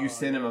you Oh,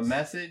 send him a yes.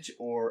 message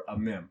or a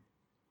meme?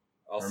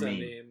 I'll or send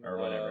meme, him or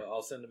whatever.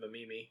 I'll send him a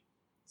Mimi.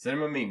 Send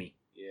him a meme.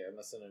 Yeah, I'm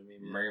gonna send him a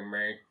Mimi.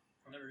 Meme.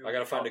 I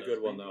gotta find a good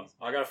one though.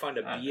 I gotta find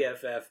a I know.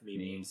 BFF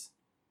Mimi Memes.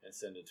 and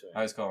send it to him. I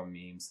always call them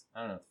memes.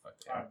 I don't know what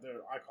the fuck they are.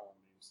 I call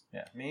them memes.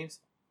 Yeah, memes.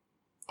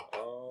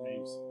 Oh.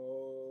 Memes.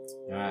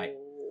 All right.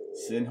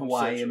 Send I'm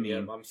Hawaii a searching,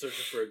 meme. yeah, I'm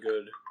searching for a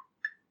good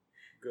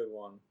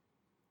one.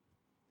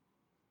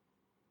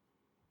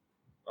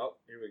 Oh,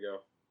 here we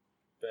go.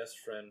 Best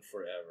friend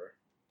forever.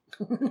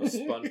 A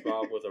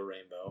SpongeBob with a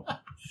rainbow.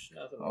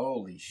 Nothing.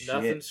 Holy shit.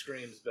 Nothing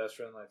screams best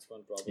friend like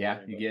SpongeBob. With a Yeah,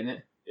 rainbow. you getting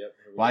it? Yep.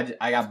 here we Well, go.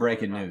 I got It's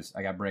breaking going on. news.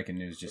 I got breaking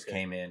news. Just Okay.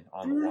 came in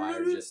on the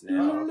wire just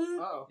now.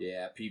 Uh-oh.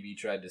 Yeah, PB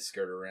tried to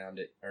skirt around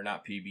it. Or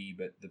not PB,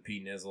 but the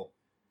P Nizzle.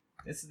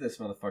 This is this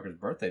motherfucker's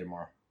birthday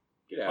tomorrow.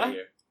 Get out What? of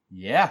here.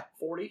 Yeah.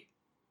 40?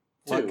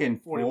 Fucking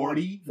 41.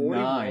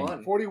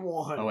 49.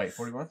 41. Oh, wait,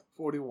 41?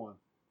 41.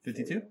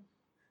 52?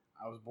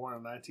 I was born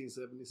in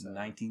 1977.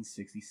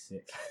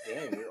 1966.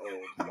 Damn, you're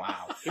old.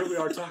 Wow. Here we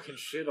are talking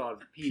shit on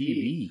PB.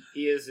 PB.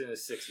 He is in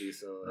his 60s,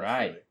 so that's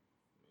Right. funny.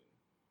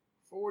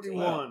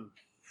 41.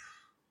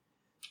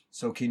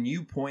 So can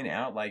you point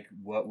out, like,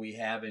 what we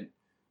haven't,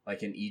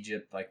 like in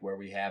Egypt, like where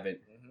we haven't,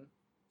 Mhm.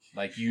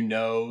 like,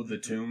 the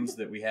tombs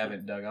that we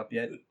haven't dug up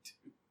yet?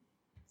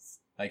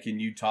 Like, can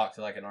you talk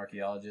to, like, an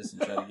archaeologist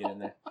and try to get in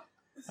there?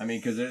 I mean,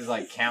 because there's,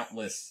 like,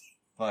 countless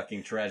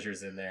fucking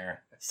treasures in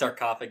there.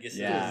 Sarcophagus.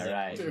 Yeah,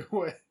 right. Dude,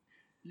 wait.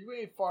 You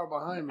ain't far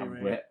behind me,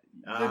 man.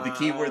 The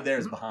key word there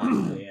is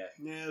behind. Yeah.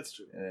 Yeah, that's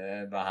true.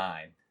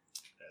 Behind.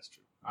 That's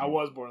true. I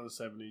was born in the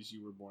 70s.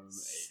 You were born in the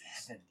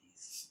 80s.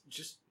 70s.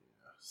 Just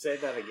say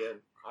that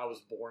again. I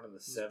was born in the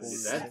 70s.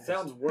 born in That the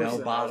sounds 70s. worse Bell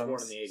than I was born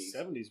bottoms. in the 80s.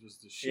 70s was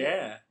the shit.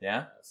 Yeah. Yeah?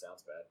 That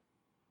sounds bad.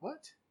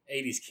 What?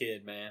 80s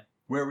kid, man.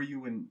 Where were you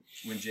when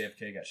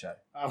JFK got shot?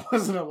 I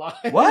wasn't alive.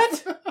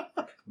 What?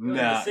 in the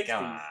No, 60s.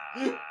 come on,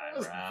 I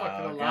wasn't bro. fucking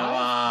Come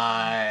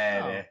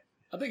alive. on. No.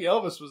 I think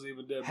Elvis was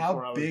even dead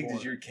before I How was big born.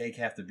 does your cake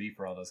have to be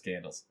for all those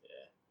candles? Yeah.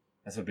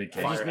 That's a big I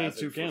cake. just Fire made hazard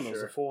 2 for candles,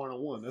 sure. a 4 and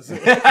a 1. That's it.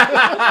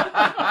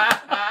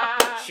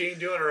 She ain't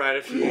doing it right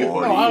if she ain't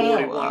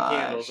 41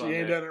 candles She on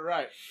ain't there. done it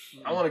right.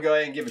 I want to go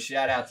ahead and give a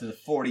shout out to the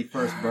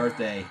 41st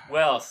birthday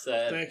Well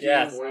said. Thank you.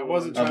 Yes. I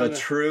wasn't of trying a to.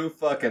 true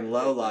fucking I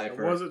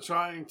lowlifer. wasn't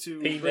trying to.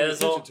 Pete bring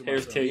Dizzle, attention to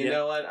here's myself. to You you.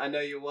 know what? I know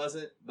you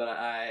wasn't, but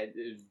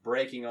it was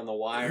breaking on the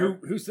wire.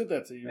 Who said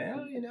that to you?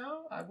 Well, you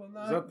know, I will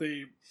not. Is that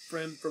the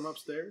friend from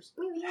upstairs?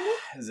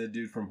 Is a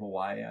dude from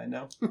Hawaii I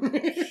know.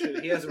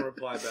 Shit, he hasn't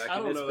replied back. I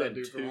and don't it's know that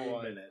been dude from 2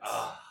 Hawaii. minutes.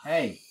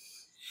 Hey,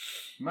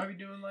 you might be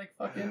doing like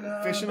fucking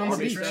Fishing on the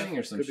basic beach. training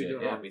or some Could be shit.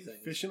 doing Yeah. army things.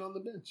 Fishing on the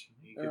bench.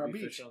 He Or our could be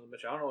beach. fishing on the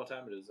beach. I don't know what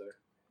time it is there.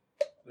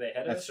 They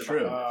ahead of That's us or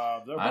true. behind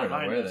us? They're I don't know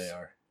behind where us. they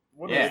are.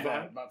 What Yeah. is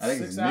that? About I think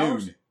 6 it's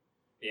hours? noon.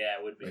 Yeah,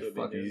 it would be. Like,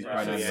 fuck, he's Yeah,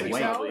 probably so not yeah, even he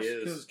wait. probably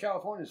Because is.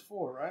 California's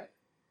 4, right?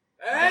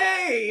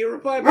 Hey, he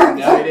replied back.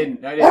 No, he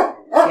didn't. No, he didn't.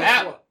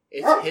 Ow.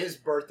 It's his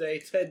birthday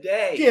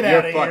today. Get You're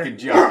out of fucking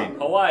here. joking.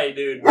 Hawaii,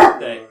 dude,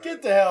 birthday.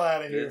 Get the hell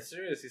out of Yeah, here.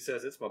 serious. He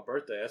says it's my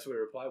birthday. That's what he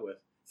replied with.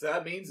 So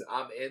that means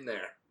I'm in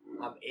there.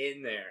 I'm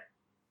in there.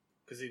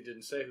 Because he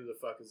didn't say who the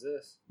fuck is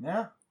this.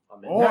 No.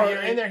 I'm in Or- No, there.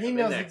 you're in there. He I'm in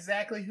knows there.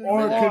 exactly who Or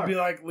you it are. could be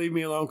like, leave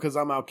me alone because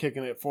I'm out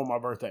kicking it for my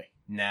birthday.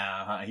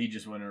 Nah, he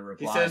just wanted to He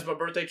reply. says my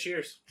birthday.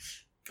 Cheers.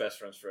 Best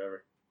friends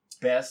forever.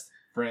 best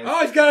friends.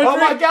 Oh, he's got a Oh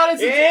my drink. God,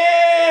 it's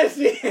Yes.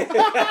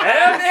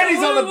 and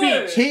he's on the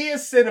beach. He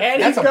is sitting.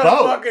 And That's he's a got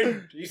boat.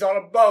 fucking. He's on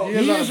a boat.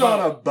 He is on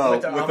a boat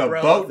With the with a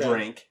umbrella boat thing.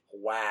 drink.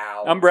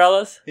 Wow.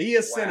 Umbrellas. He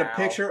has sent a Wow.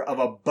 picture of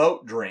a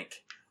boat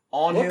drink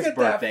on Look his at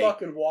birthday that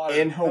fucking water.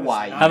 in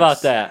Hawaii. How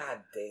about that?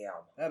 God damn.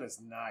 That is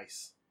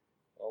nice.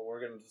 Well, we're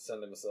gonna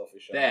send him a selfie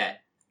shot.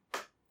 That.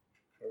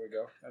 There we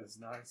go. That is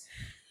nice.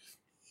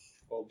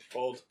 Hold.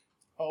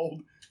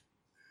 Hold.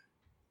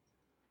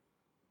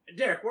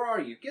 Derek, where are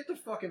you? Get the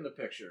fuck in the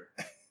picture.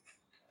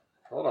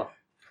 Hold on.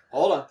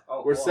 Hold on.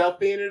 Oh, We're hold on.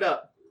 selfieing it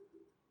up.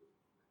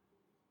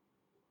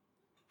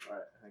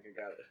 Alright, I think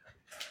I got it.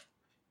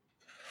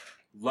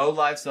 Low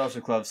Life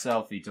Social Club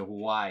selfie to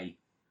Hawaii.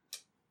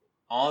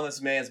 On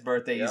this man's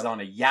birthday, he's Yep. on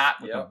a yacht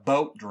with a Yep.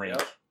 boat drink.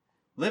 Yep.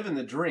 Living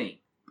the dream.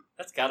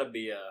 That's got to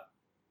be a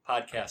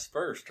podcast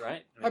first,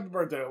 right? Happy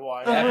birthday,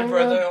 Hawaii. Happy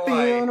birthday,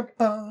 Hawaii. On a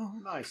boat.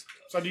 Nice.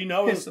 So do you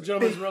know this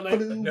gentleman's real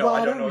name? No,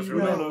 I don't know his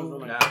real name. name. No, no,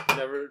 no. Nah,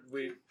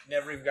 we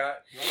never even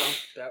got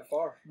that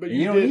far. But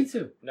You don't need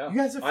to. No, You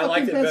guys are I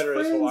liked it fucking best better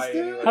as friends, Hawaii.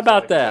 dude. anyways. How about I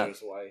liked it that? better as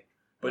Hawaii.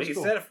 But That's he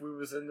cool. said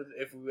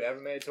if we ever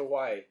made it to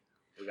Hawaii,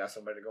 we got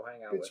somebody to go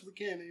hang out with. Bitch, we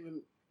can't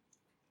even.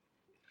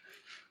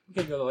 We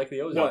could go to like the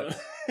No. Ozarks.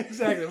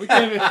 Exactly. We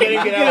can't even, Can't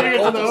even get out of the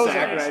to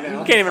cul-de-sac Ozarks. right now.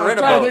 You can't even I'm rent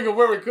a trying to boat. think of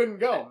where we couldn't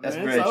go. That's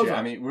man. very It's true. Ozarks.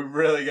 I mean, we're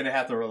really going to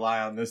have to rely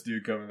on this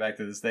dude coming back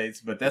to the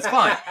States, but that's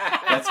fine.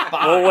 That's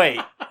fine. Well, wait.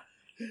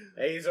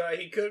 Hey, he's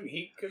he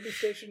could be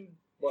stationed.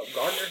 What,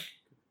 Gardner?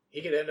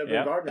 He could end up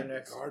Yeah. in Gardner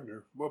next.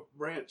 Gardner. What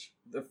branch?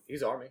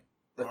 He's Army.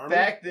 The Army?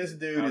 fact this I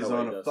dude don't is know what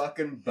on he a does.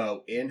 fucking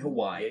boat in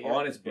Hawaii Yeah, yeah.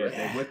 on his birthday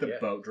Yeah, with the yeah,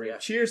 boat drink. yeah.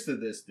 Cheers to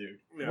this dude.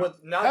 Yeah.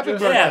 With not Happy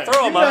just birthday. Yeah,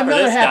 throw him Give up for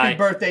another this happy guy.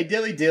 birthday,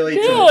 dilly Dilly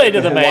to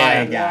to the Hawaii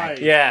man. guy.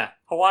 Yeah,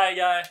 Hawaii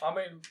guy. I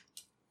mean,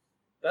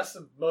 that's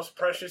the most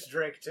precious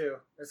drink too.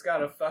 It's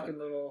got a fucking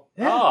little.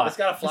 Oh, It's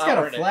got a It's flower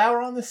got a in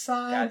flower on the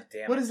side. God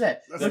damn What it. is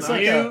that? That's Looks a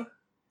like view.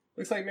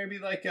 looks like maybe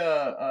like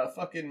a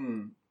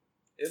fucking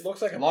it. It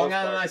looks like a Long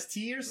postcard. Island iced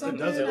tea or It something.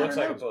 does. It I looks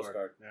don't like a know.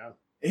 postcard. Yeah.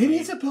 It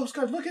is a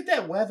postcard. Look at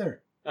that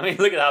weather. I mean,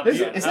 look at how Is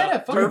beautiful. that a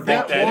fucking perfect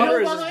that that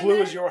Water is. is as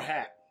blue as your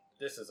hat.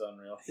 This is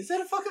unreal. Is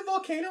that a fucking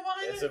volcano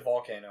behind It's it? a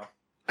volcano.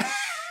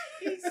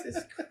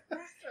 Jesus Christ.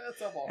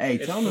 That's a Hey,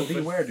 It's tell them to moving.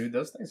 beware, dude.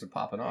 Those things are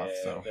popping off.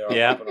 Yeah, So, they are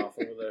Yeah. popping off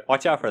over there.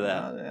 Watch out for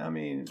that. I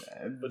mean,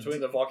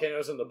 Between the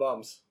volcanoes and the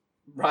bums.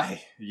 right,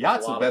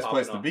 yacht's A the lot best of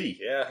place popping to off. be.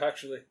 Yeah,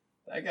 actually.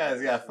 That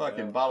guy's got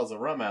fucking Yeah. bottles of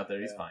rum out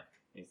there. He's Yeah. fine.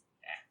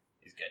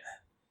 He's good.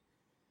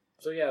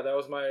 So yeah, that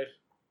was my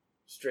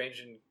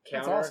strange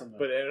encounter, awesome, though.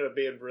 but it ended up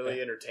being really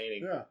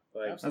entertaining. Yeah.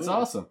 Like, That's Absolutely.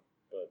 awesome.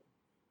 But,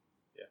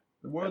 yeah.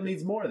 The world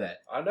needs more of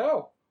that. I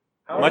know.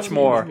 Much many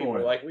more. people-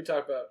 Like we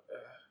talked about,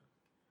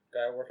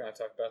 guy at work and I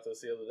talked about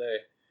this the other day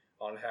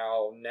on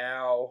how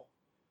now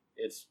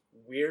it's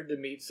weird to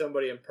meet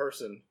somebody in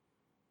person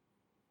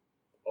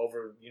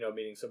over,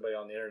 meeting somebody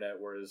on the internet,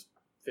 whereas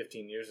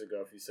 15 years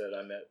ago, if you said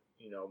I met,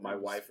 my It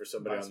was wife or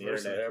somebody vice on the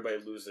versa. internet, everybody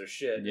would lose their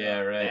shit.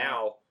 Yeah, right.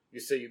 Now you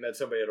say you met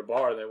somebody at a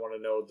bar and they want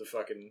to know the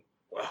fucking.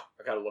 Well,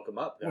 I got to look them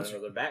up. They want to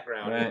know their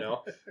background.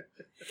 Right.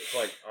 It's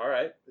like, all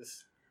right,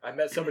 I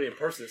met somebody in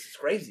person. This is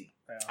crazy.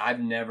 I've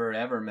never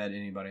ever met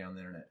anybody on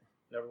the internet.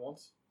 Never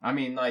once. I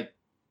mean, like,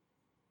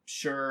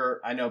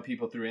 sure, I know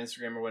people through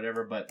Instagram or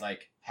whatever, but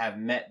like, have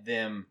met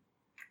them.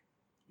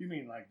 You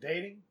mean like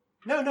dating?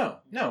 No, no,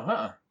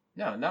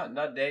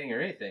 not dating or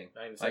anything.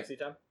 Not even Like- sexy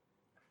time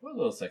What a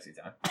little sexy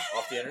time.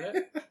 off the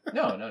internet.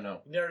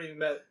 No.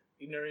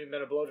 You never even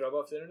met a blowjob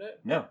off the internet.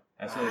 No,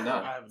 absolutely I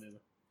not. haven't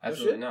either.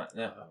 Absolutely shit? not.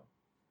 No.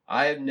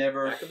 I have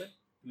never. Ackerman?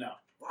 No.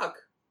 Fuck.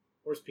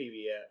 Where's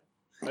PB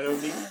at? I know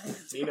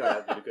Nino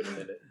has been a good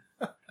minute.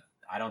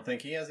 I don't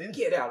think he has either.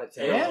 Get out of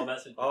town. Yeah.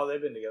 Message. Oh,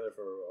 they've been together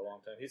for a long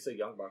time. He's a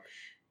young buck.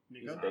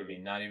 Nico? I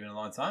mean, not even a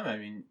long time. I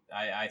mean,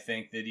 I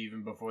think that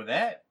even before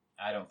that,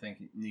 I don't think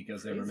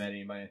Nico's ever met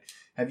anybody.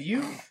 Have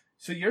you?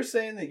 So you're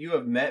saying that you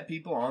have met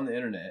people on the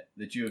internet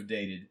that you have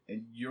dated,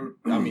 and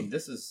I mean,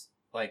 this is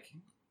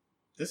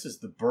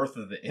the birth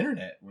of the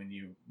internet when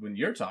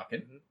you're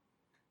talking. Mm-hmm.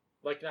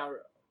 Like now,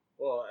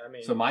 well, I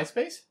mean, So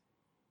MySpace?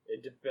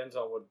 it depends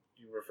on what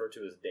you refer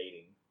to as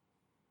dating.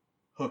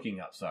 Hooking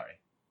up, sorry.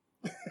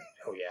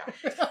 Oh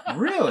yeah,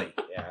 Really?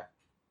 yeah.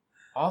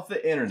 Off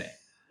the internet.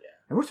 Yeah.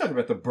 And we're talking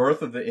about the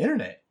birth of the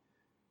internet,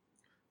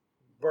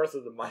 Birth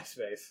of the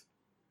MySpace.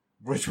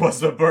 which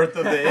was the birth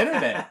of the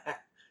internet.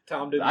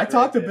 Tom didn't. I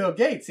talked to create Bill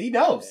Gates. He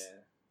knows.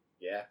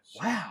 Yeah.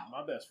 Wow.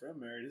 My best friend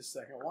married his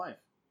second wife.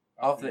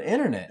 Off the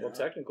internet. Well,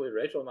 technically,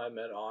 Rachel and I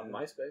met on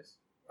MySpace.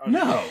 Oh,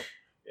 No.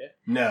 Yeah.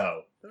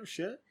 No. No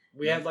shit.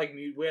 We had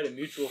we had a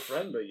mutual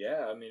friend, but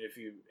yeah, I mean,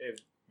 if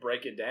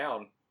break it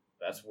down,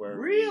 that's where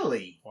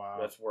Really? Wow.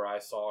 that's where I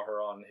saw her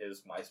on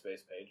his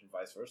MySpace page, and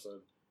vice versa.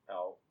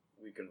 How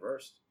we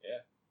conversed, yeah.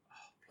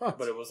 Huh.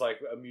 But it was like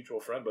a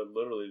mutual friend, but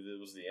literally it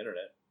was the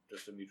internet,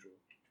 just a mutual.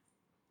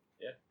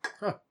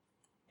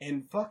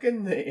 And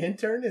fucking the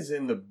intern is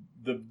in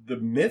the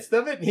midst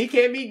of it, and he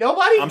can't meet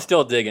nobody? I'm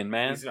still digging,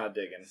 man. He's not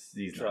digging.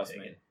 He's not Trust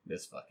digging. me.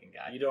 This fucking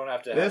guy. You don't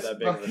have to This have that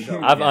big of a fucking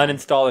show. guy. I've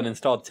uninstalled and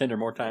installed Tinder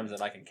more times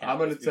than I can count. I'm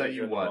going to It's tell because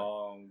you you're in the what.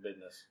 wrong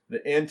business.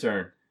 The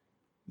intern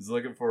is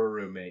looking for a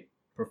roommate.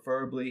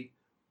 Preferably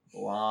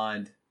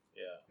blonde,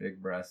 Yeah.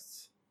 big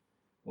breasts,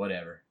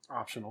 whatever.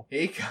 Optional.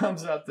 He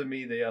comes up to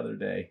me the other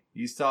day.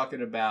 He's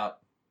talking about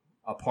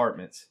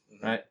apartments,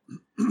 Mhm. right?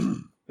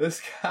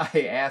 This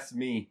guy asked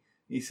me,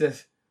 he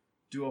says,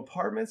 do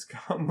apartments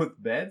come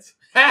with beds?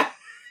 And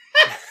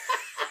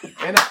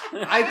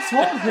I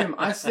told him,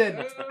 I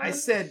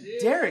said,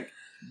 Derek,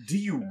 do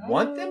you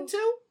want them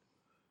to?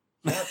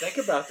 Yeah,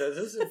 think about this.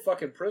 This is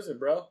fucking prison,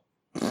 bro.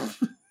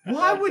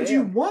 Why would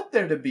you Damn. want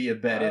there to be a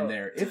bed in Oh.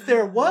 there? If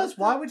there was,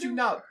 why would you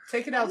not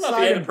take it I don't know if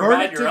outside you had and to burn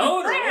provide it to your the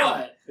own or ground?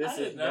 what. This I is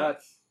didn't know.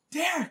 nuts.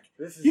 Derek,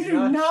 This is you do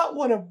nuts. not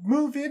want to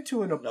move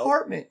into an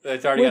apartment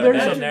It's already where got a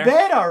there's bed a in there.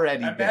 bed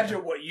already there.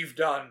 Imagine what you've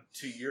done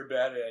to your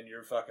bed and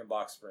your fucking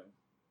box spring.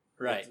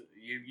 Right.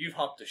 You've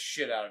humped the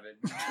shit out of it.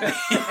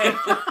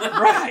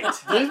 Right.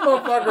 These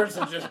motherfuckers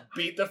will just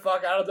beat the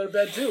fuck out of their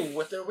bed too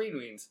with their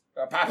ween-weens.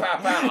 Pow, pow,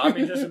 pow. I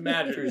mean, just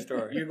imagine. True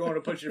story. You're going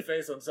to put your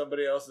face on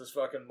somebody else's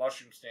fucking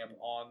mushroom stamp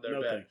on their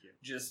No, bed. thank you.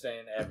 Just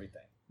saying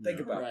everything. Think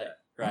No. about Right.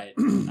 that.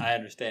 Right. I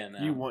understand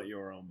now. You want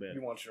your own bed.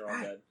 You want your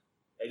own bed.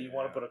 And you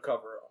want to put a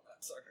cover on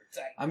that sucker.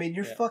 Tight. I mean,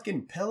 your Yeah.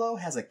 fucking pillow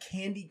has a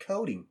candy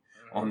coating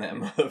on that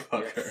Mhm.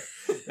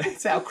 motherfucker.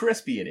 That's how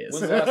crispy it is.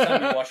 When's the last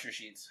time you washed your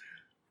sheets?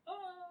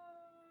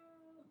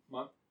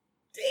 Month.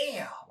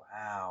 Damn.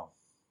 Wow.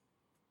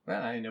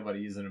 Well, I ain't nobody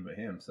using it but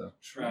him, so.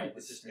 Right.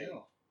 It's just me.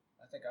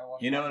 I think I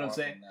watched. You know what I'm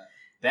saying?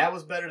 That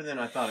was better than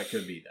I thought it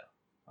could be,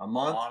 though. A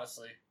month?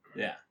 Honestly,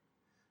 Yeah.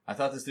 I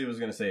thought this dude was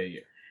going to say a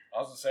year. I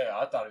was gonna say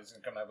I thought he was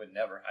gonna come out with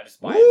never. I just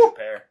buy a Woo! new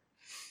pair.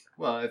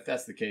 Well, if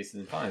that's the case,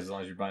 then fine, as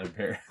long as you're buying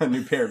a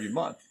new pair every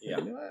month. Yeah.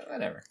 You know,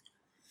 whatever.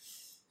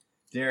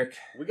 Derek,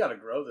 We got to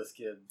grow this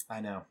kid.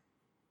 I know.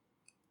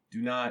 Do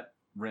not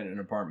rent an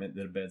apartment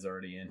that a bed's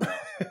already in.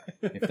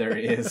 If there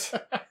is,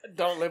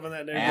 Don't live in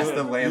that ask the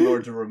neighborhood.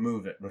 landlord to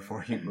remove it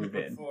before you move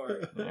in. Before.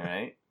 All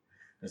right?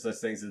 There's such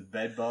things as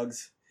bed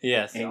bugs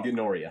Yes. and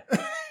gonorrhea.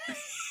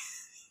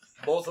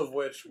 Both of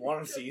which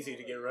one's easy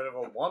to get rid of,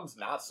 and one's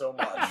not so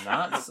much.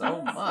 Not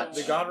so much.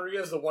 The gonorrhea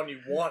is the one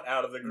you want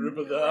out of the group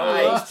of the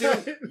Right.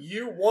 others two.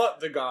 You want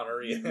the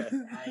gonorrhea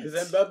because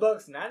then bed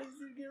bugs not easy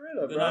to get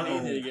rid of. They're Bro. not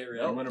easy to get rid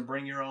I'm of. going to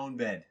bring your own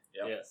bed.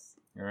 Yep. Yes.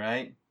 All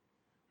right?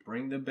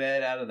 Bring the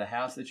bed out of the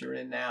house that you're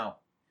in now.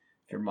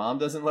 If your mom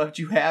doesn't let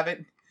you have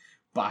it,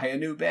 buy a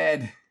new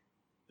bed.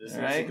 This All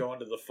needs to right. go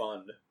into the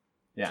fund.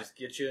 Yeah. Just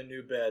get you a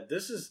new bed.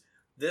 This is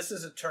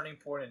a turning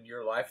point in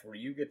your life where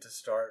you get to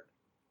start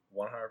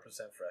 100%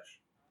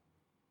 fresh.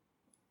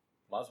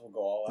 Might as well go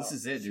all out. This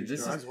is it, dude.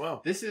 This Might is as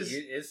well. this is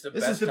It's the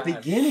this best is the time.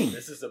 beginning.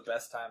 This is the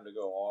best time to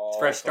go all. It's a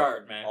fresh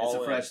start, man. all It's a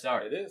in. fresh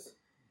start. It is.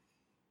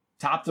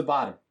 top to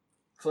bottom.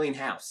 Clean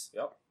house.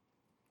 Yep.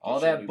 All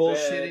Get you a that new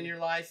bullshit bed. in your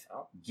life,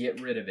 Yep.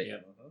 get rid of it.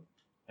 Yep. Mhm.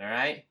 All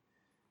right?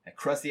 That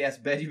crusty ass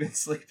bed you've been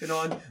sleeping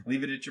on,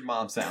 leave it at your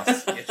mom's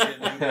house. Get you a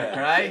new bed.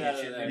 All right?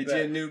 Get you a new Get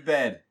you a new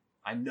bed.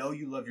 I know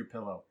you love your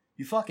pillow.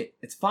 You fuck it.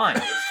 It's fine.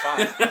 It's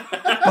fine.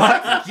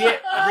 But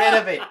get rid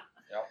of it.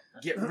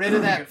 Yep. Get rid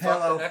of that You can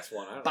fuck pillow. The next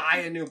one. I don't Buy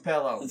a new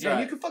pillow. That's Yeah,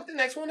 right. you can fuck the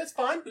next one. It's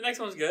fine. The next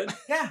one's good.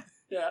 Yeah.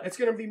 Yeah. It's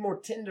going to be more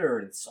tender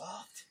and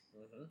soft.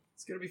 Mhm.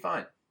 It's going to be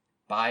fine.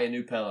 Buy a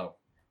new pillow.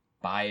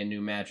 Buy a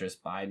new mattress.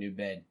 Buy a new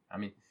bed. I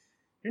mean,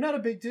 you're not a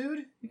big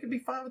dude. You could be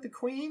fine with the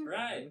queen.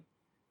 Right.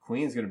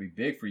 Queen's going to be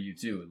big for you,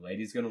 too.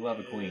 Ladies going to love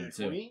a queen,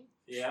 too. Queen?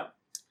 Yeah.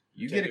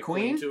 You Take get a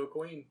queen? to a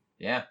queen.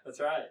 Yeah. That's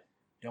right.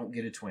 Don't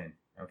get a twin,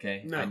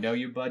 okay? No. I know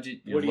your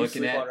budget. You're What do you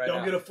looking sleep at. on right Don't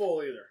now? get a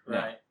full either. No.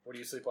 Right. What do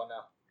you sleep on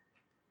now?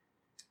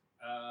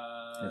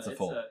 It's a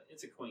full.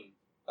 It's a queen.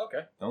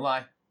 Okay. Don't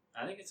lie.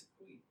 I think it's a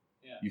queen.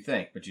 Yeah. You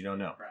think, but you don't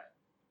know. Right.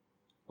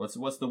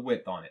 What's the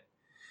width on it?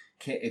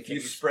 If Can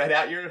you you- spread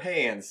out your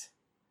hands,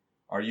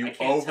 are you I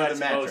can't over touch the both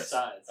mattress?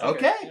 sides.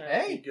 Okay.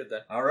 Yeah, Hey. you good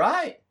then. All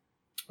right.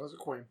 That was a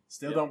queen.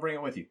 Still Yep. don't bring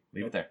it with you.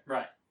 Leave it there.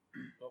 Right.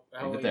 Nope.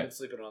 How long have you been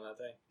sleeping on that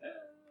thing?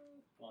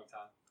 Long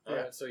time. All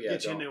right, so yeah,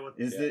 Get you a don't. new one.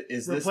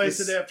 Is Replace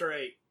this it after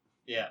 8.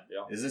 Yeah.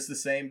 Is this the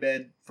same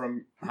bed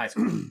from high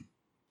school?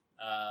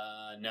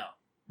 No.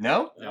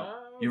 No? No,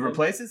 You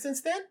replaced it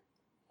since then?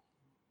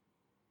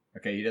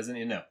 Okay, he doesn't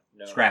even know.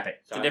 No. Scrap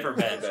it. It's a different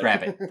bed.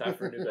 Scrap it. Time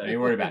for a new Don't bed. you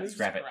worry about it.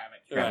 Scrap it.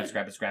 Scrap Right. it,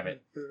 scrap it, scrap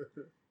it.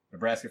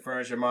 Nebraska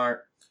Furniture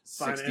Mart.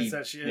 Finance 60,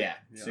 that shit? Yeah,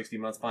 Yeah. 60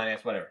 months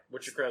finance, whatever.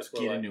 What's your credit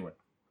score Get a like? new one.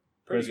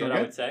 Pretty Pretty good, I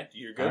good? would say.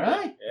 You're good. All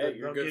right. Yeah,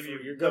 you're They'll good. give you-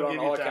 You're they'll good on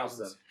give you all accounts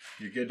then. thousands.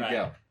 You're good to Right.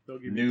 go. They'll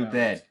give you New thousands.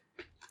 bed.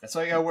 That's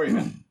all you gotta worry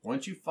about.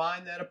 Once you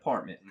find that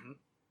apartment, Mhm.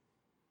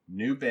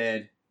 new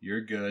bed,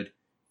 you're good.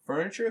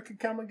 Furniture can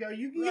come and go.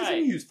 You can get some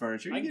Right. used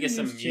furniture. I You can get get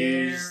some used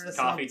chair or used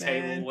coffee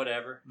something. table,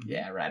 whatever.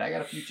 Yeah, right. I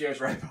got a few chairs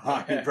right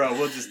behind me, bro.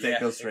 We'll just take Yeah,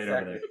 those straight over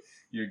exactly. there.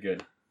 You're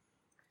good.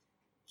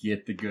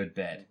 Get the good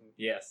bed.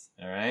 Yes.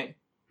 All right,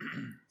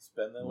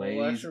 Spend that little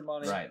ladies. extra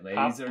money. Right,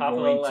 ladies Pop are a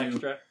little going to.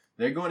 extra.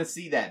 They're going to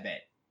see that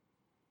bed.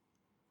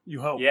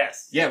 You hope.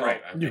 Yes. Yeah,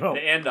 right. You hope.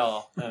 The end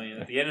all. I mean,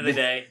 at the end of the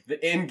day,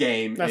 The end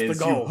game That's the is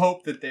you goal.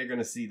 hope that they're going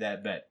to see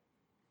that bed.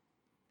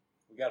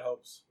 We got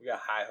hopes. We got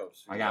high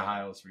hopes. I got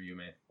high hopes for you,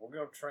 man. We're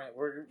gonna train.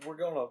 We're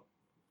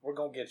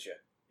gonna get you.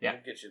 Yeah.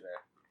 We'll get you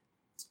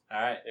there.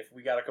 all right. If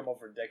we gotta come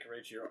over and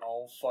decorate your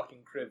own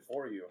fucking crib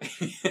for you,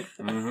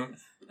 Mm-hmm.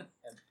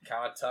 and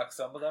kind of tuck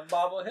some of them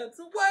bobbleheads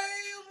away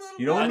a little.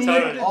 You don't I need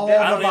told you, all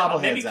I'll the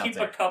maybe bobbleheads out keep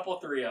there. a couple,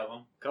 3 of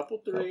them. couple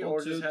Couple,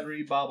 or two, just have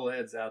 3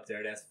 bobbleheads out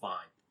there. That's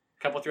fine.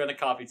 Couple, 3 on the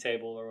coffee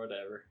table or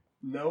whatever.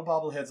 No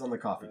bobbleheads on the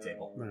coffee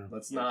table. No.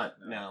 Let's not.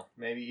 No.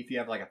 Maybe if you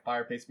have like a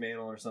fireplace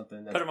mantle or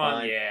something, that's Put them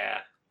on, fine. yeah.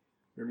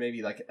 Or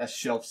maybe like a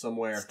shelf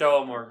somewhere. Stow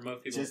them where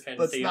most people Just- can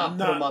let's see not-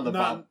 them. Put 'em on the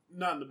bob.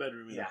 Not in the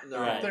bedroom either. Yeah. No,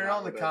 Right. If they're not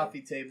on the bad.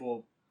 coffee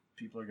table,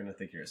 people are gonna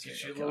think you're a Get you a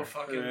serial little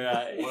killer. fucking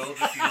Right. oil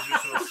diffuser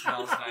so it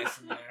smells nice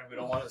in there. We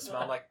don't want it to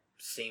smell like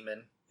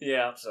semen,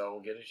 Yeah. so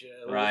we'll get you a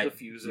little Right.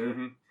 diffuser.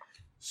 Mhm.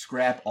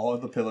 Scrap all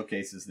of the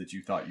pillowcases that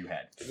you thought you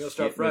had. We're gonna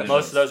start Get rid of fresh.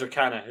 Most of those are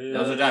kind of.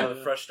 Those are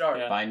done. Fresh start.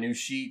 Yeah. Buy new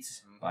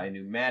sheets. Buy a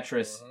new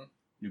mattress. Mhm.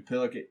 New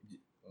pillowcase.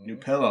 Mhm. New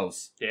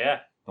pillows.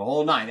 Yeah. The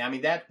whole nine. I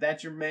mean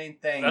that's your main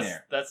thing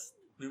there. That's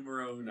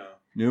numero uno.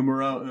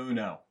 Numero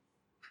uno.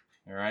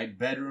 All right,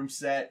 bedroom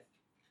set,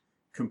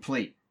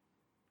 complete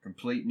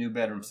new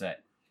bedroom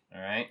set.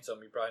 All right,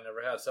 Something you probably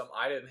never had. Something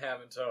I didn't have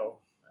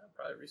until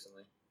probably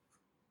recently.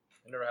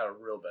 I never had a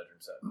real bedroom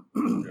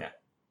set. Yeah.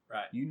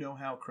 Right. You know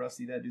how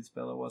crusty that dude's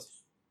pillow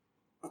was,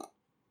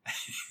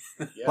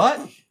 Yeah.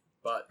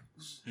 but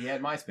he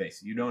had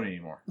MySpace. You don't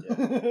anymore.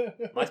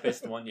 MySpace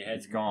is the one you had.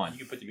 It's gone. You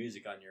can put the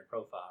music on your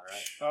profile,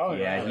 right? Oh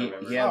yeah, I he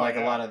remember. had like Oh,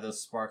 a yeah. lot of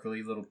those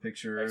sparkly little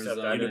pictures. Except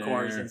on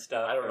Unicorns there. and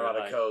stuff. I don't know or how to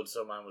like- code,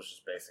 so mine was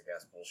just basic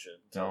ass bullshit.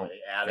 Until Don't. they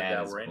added That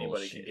that is where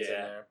anybody can bullshit. get in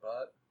Yeah. there.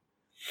 But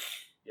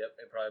yep,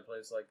 it probably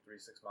plays like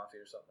 3-6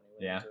 Mafia or something. He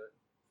went Yeah. into it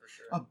for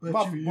sure. I bet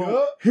Mafia. you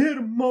won't hit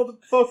a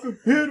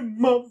motherfucker, hit a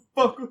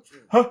motherfucker.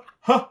 Ha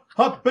ha!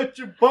 I bet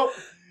you won't.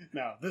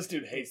 No, this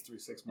dude hates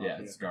 3-6 Yeah,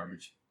 Mafia. it's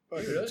garbage.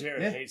 Fucking Really?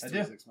 Jared Yeah, hates I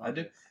 3-6 do. Mafia. I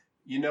do.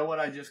 You know what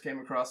I just came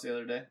across the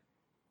other day?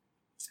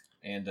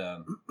 And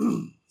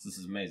this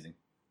is amazing.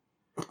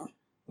 The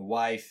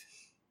wife,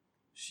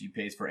 she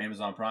pays for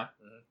Amazon Prime.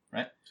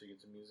 So you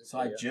get the music. So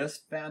I yeah.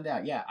 just found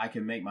out, I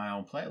can make my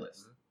own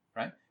playlist. Mhm.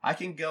 Right? I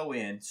can go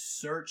in,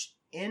 search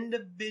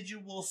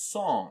individual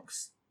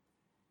songs,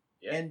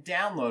 Yeah. and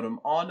download them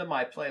onto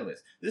my playlist.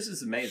 This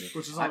is amazing.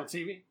 Which is I- on the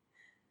TV?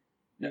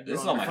 No, You do this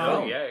is it on my your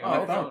phone. Yeah, on my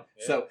your phone. phone,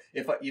 yeah. So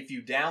if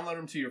you download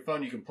them to your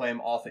phone, you can play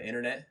them off the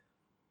internet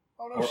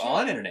Oh, no or shit.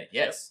 on internet.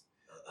 Yes,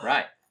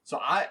 right. So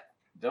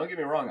don't get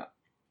me wrong.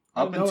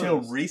 I Up know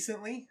until this.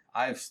 recently,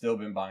 I have still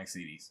been buying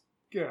CDs.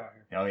 Get out of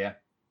here. Oh yeah.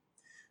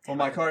 Well,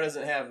 my car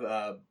doesn't have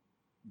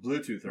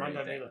Bluetooth or Mine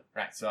doesn't anything. either.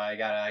 Right. So I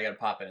gotta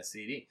pop in a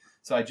CD.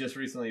 So I just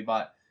recently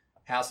bought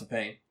House of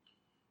Pain.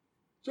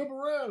 Jump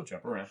around.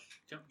 Jump around.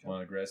 Jump, jump. One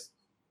of the greatest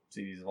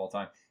CDs of all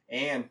time.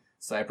 And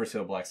Cypress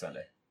Hill Black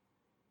Sunday.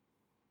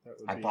 That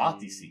would I be- bought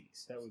these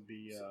CDs. That would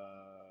be,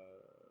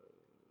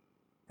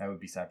 That would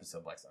be Cypress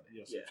Hill Black Sunday.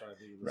 yes, Yeah. I'm trying to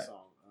think of the Right.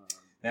 song.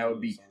 That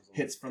would be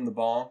Hits from the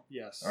Ball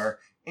Yes. or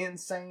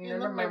Insane in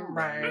the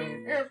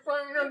Membrane.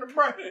 Insane in the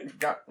Brain.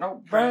 Got no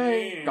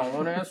brain.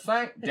 Going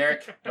insane.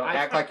 Derek, don't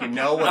act like you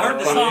know what I heard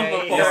the fuck song it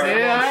is. before. You see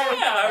Yeah,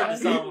 that? I heard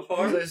the song So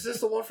before. is this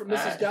the one from Mrs.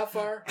 Alright.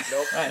 Doubtfire?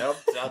 Nope. Right. Nope.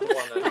 It's not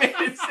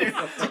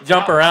the one then.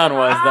 Jump around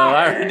was though.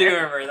 I do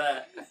remember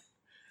that.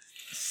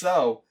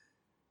 So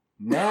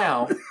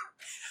now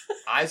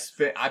I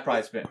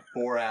probably spent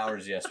 4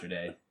 hours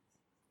yesterday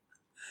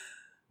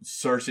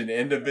searching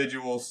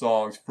individual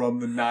songs from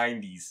the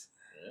 90s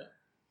Yeah.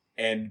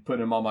 and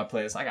putting them on my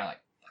playlist. I got like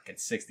fucking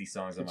 60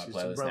 songs on my Some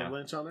playlist Brother now.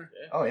 Lynch on there?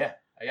 Oh yeah,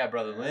 I got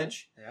Brother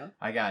Lynch. Yeah.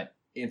 I got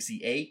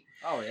MC8.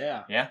 Oh,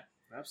 yeah. Yeah.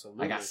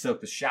 Absolutely. I got Silk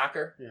the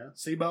Shocker. Yeah.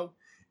 SIBO.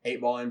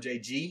 8-Ball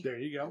MJG. There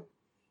you go.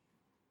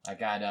 I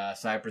got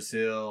Cypress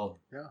Hill.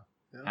 Yeah,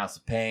 yeah. House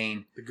of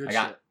Pain. The good I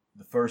got shit.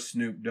 the first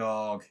Snoop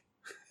Dogg.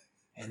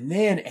 And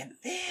then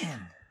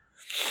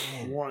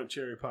Warrant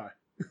cherry pie.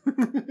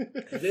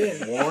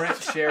 Then Warrant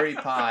Cherry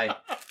Pie.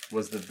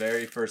 was the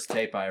very first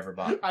tape I ever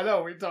bought. I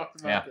know we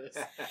talked about this.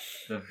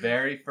 The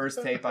very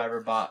first tape I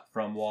ever bought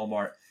from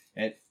Walmart.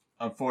 And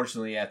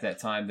unfortunately, at that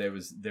time, there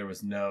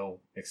was no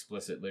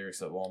explicit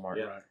lyrics at Walmart.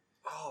 Yeah. Right.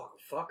 Oh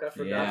fuck! I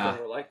forgot Yeah.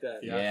 they were like that.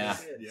 Yeah.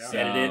 Yeah. So-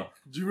 Edited.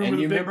 Do you remember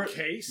And you the big remember-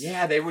 case?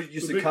 Yeah, they would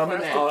used The to big come in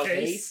plastic that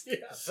case? Yeah.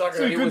 Sucker,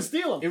 So you he couldn't was-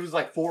 steal them. It was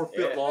like 4 feet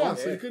Yeah. long.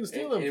 Yeah, so you couldn't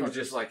steal them. It was fuckers.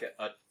 just like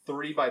a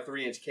 3 by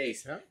 3 inch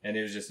case, Yeah. and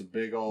it was just a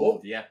big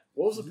old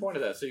What was the point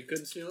of that? So you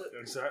couldn't steal it?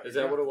 Exactly. Is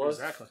that what it was?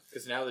 Exactly.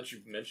 Because now that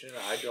you've mentioned it,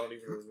 I don't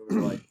even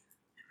remember like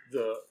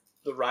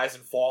the rise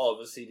and fall of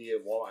a CD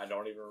at Walmart. I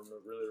don't even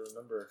really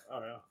remember. Oh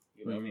yeah.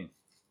 You What do know, you mean?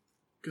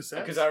 Cassette.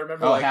 because I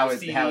remember Oh, like how the it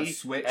CD, how it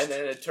switched. and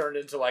then it turned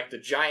into like the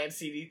giant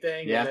CD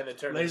thing, Yeah. and then it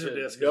turned Laserdisc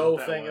into is no what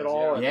that thing was, at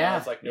all. And now Yeah,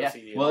 it's like no yeah.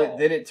 CD at Well, all.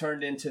 then it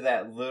turned into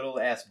that little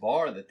ass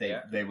bar that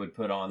Yeah. they would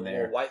put on The there,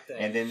 little white thing,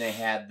 and then they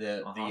had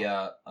the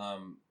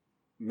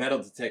metal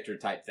detector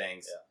type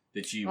things Yeah.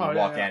 that you Oh, would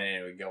yeah, walk yeah. out and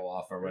it would go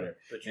off or whatever.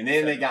 But you And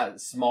then they said got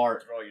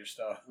smart, throw your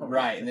stuff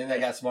right? And then they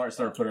got smart and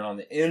started putting it on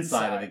the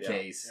inside of the Inside,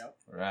 yeah. case, Yep.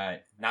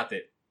 right? Not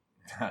that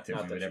we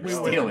would ever We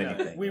steal wouldn't know.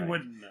 anything. We right?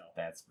 wouldn't know.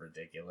 That's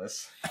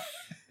ridiculous.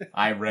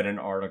 I read an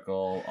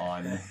article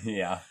on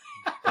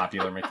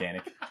Popular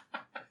Mechanic.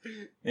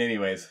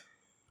 Anyways,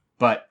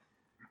 but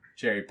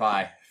cherry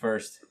pie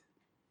first.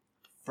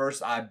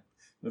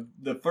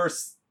 The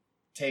first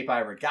tape I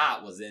ever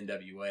got was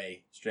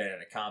NWA straight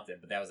out of Compton,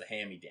 but that was a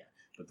hand-me-down.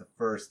 But the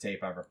first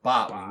tape I ever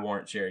bought was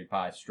Warrant Cherry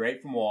Pie,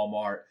 straight from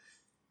Walmart,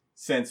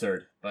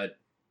 censored, but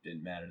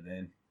didn't matter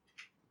then.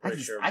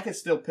 Pretty sure. I can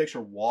still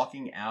picture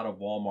walking out of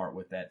Walmart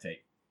with that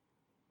tape.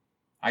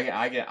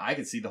 I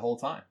could see the whole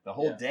time, the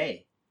whole Yeah.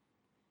 day.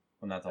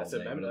 Well, not the That's whole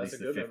a day, memory. but at That's a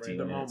least the good 15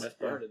 memory. minutes. That's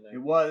burned in there. It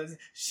was,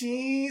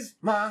 she's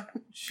my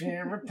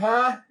cherry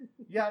pie,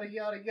 yada,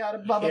 yada, yada,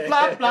 blah, blah, Yeah.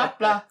 blah, blah,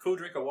 blah. Cool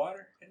drink of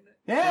water. Isn't it?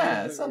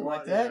 Yeah, Drink something of like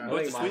water, that. yeah. I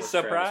What's think the mine sweet was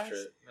Travis surprise?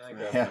 Tritt. I think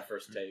that was Yeah. my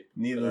first tape.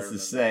 Needless that I to remember.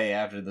 say,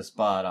 after the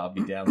spot, I'll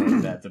be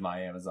downloading that to my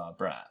Amazon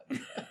Prime.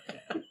 Cherry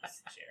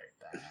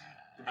pie.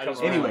 You've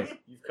come Anyway. around.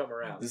 You've come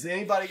around. Does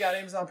anybody got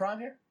Amazon Prime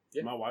here?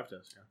 Yeah. My wife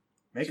does. Yeah.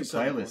 Make She a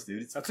said playlist,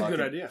 dude. It's That's a good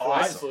fucking idea. Oh,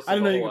 I awesome. just I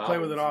didn't know you whole could play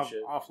with it albums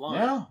and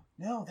offline.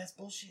 No, that's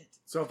bullshit.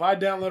 So if I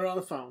download it on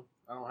the phone,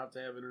 I don't have to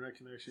have internet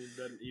connection. It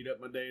doesn't eat up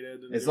my data.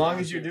 Doesn't As do long all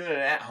as that you're shit. doing it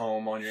at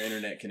home on your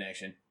internet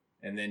connection,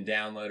 and then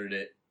downloaded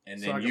it,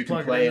 and So then I you plug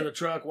can play it into the it.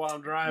 truck while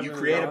I'm driving. You and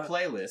create a all that.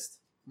 playlist,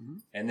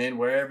 Mhm. and then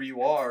wherever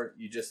you are,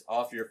 you just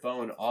off your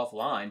phone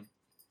offline.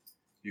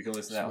 You can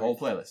listen to that Sweet. whole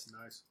playlist.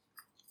 Nice.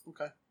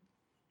 Okay.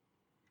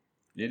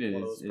 It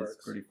One of is. those perks.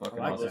 It's pretty fucking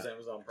I like All awesome. those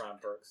Amazon Prime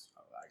perks. I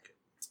like it.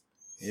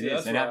 It See, is.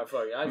 That's And why I- I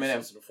fucking I I mean, just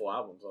listen to full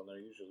albums on there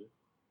usually,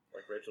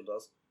 like Rachel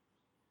does.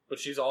 But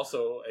she's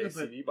also a Yeah, but-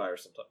 CD buyer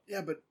sometimes.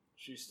 Yeah, but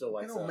She still they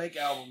likes don't that. make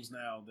albums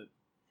now that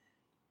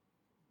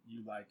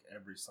you like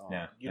every song.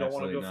 No. You don't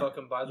want to go Absolutely not.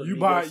 fucking buy the You Migos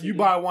buy CD? you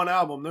buy one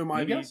album, there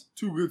might Migos? be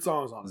 2 good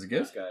songs on Was it. it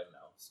good? This guy, no,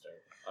 it's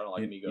terrible. I don't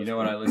like Migos. You know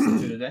what I listened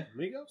to today?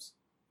 Migos?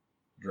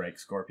 Drake,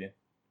 Scorpion.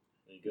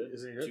 Are you good?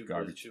 Is it good? Two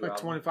Garbage. Two Like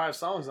albums. 25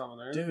 songs on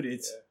there. Dude,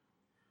 it's. Yeah.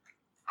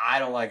 I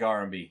don't like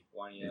R&B.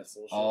 Whiny ass It's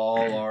bullshit.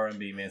 all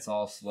R&B, man. It's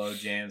all slow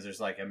jams. There's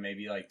like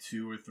maybe like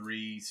 2 or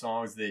 3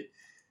 songs that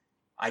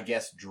I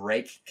guess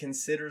Drake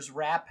considers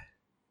rap,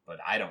 but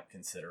I don't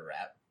consider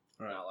rap.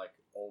 Not like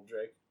old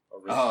Drake.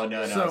 Oh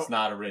no, So- it's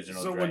not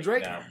original. So Drake, when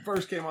Drake no.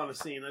 first came on the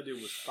scene, that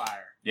dude was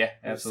fire. Yeah, It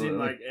absolutely. seemed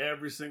like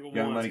every single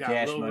Young one's Money, got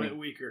Cash a little Money. bit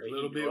weaker, Well, a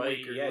little you- bit well,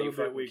 weaker, Yeah, a you little bit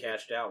fucking weaker.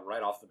 cashed out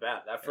right off the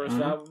bat. That 1st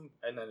Mhm. album,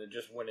 and then it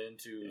just went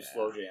into Yeah.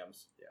 slow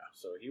jams. Yeah.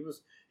 So he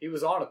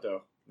was on it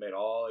though.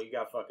 He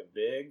got fucking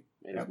big,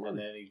 Made his and money.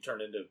 then he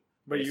turned into.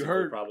 But you basically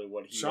heard probably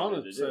what he Shauna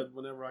wanted to said do.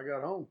 whenever I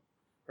got home,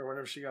 or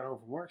whenever she got home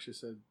from work, she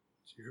said,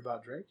 "Did you hear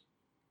about Drake?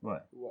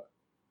 What? What?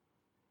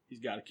 He's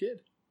got a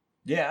kid.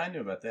 Yeah, I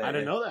knew about that. I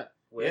didn't know that.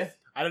 With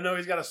I didn't know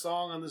he's got a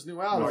song on this new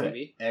Was album. Cardi it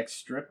B?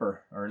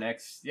 ex-stripper or an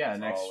It's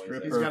always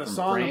ex-stripper? He's got a from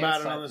song France,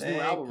 about it I on this new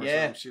think. album or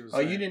Yeah. something. She was Oh,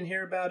 you saying. didn't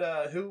hear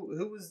about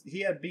who was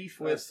he had beef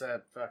What's with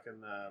that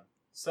fucking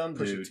some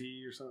Pusha dude.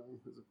 T or something?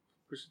 Is it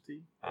Pusha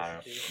T? I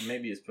don't know.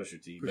 Maybe it's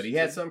Pusha T, but Pusha he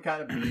had T? some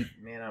kind of beef.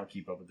 Man, I don't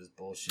keep up with this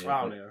bullshit.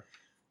 I don't but know.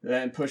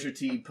 then Pusha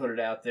T put it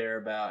out there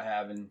about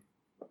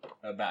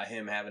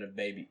him having a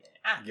baby.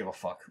 I don't give a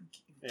fuck.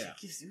 Yeah.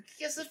 Who gives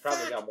a He's probably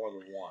fuck? got more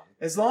than one.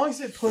 As long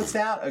as it puts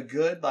out a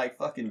good like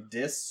fucking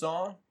diss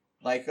song,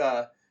 like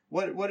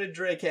what did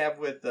Drake have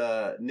with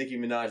Nicki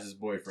Minaj's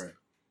boyfriend?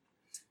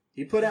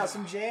 He put out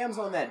some jams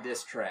on that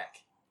diss track.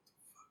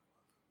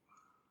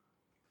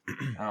 I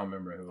don't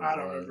remember who it I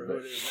don't was, remember who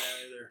but it is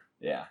now either.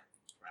 yeah.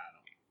 I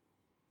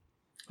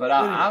But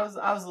Anyway.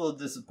 I was a little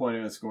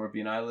disappointed with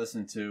Scorpion. I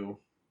listened to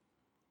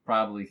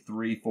probably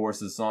 3/4 of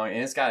the song, and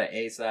it's got an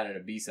A side and a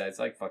B side. It's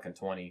like fucking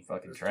 20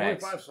 fucking There's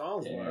tracks. 25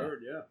 songs. What I Yeah.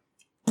 heard.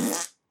 Yeah.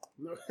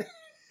 No.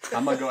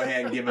 I'm gonna go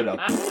ahead and give it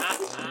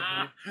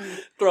a.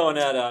 Throwing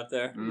that out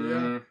there.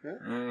 Mhm, Yeah.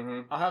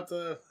 mhm. I'll have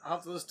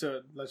to listen to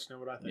it. Let you know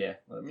what I think. Yeah,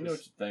 let me know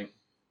what you think.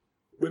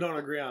 We don't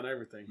agree on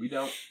everything. We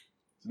don't.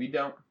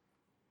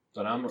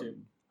 But I'm. Me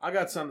too. I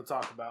got something to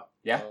talk about.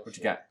 Yeah, what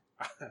you got?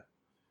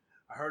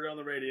 I heard it on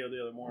the radio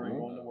the other morning Ooh.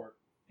 going to work.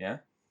 Drake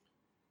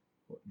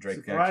got a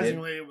kid.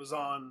 Surprisingly, it was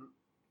on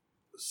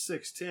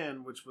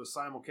 610, which was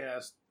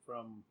simulcast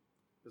from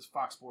this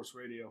Fox Sports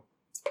Radio.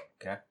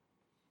 Okay.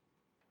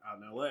 Out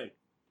in L.A.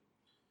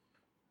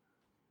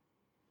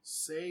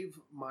 Save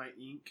My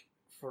Ink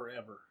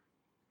Forever.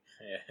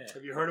 Yeah.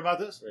 Have you heard about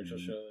this? Rachel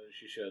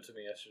showed it to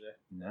me yesterday.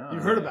 No. You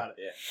heard about it?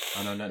 Yeah.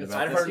 I know nothing It's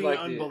about I've this. heard like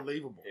the-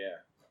 unbelievable. Yeah.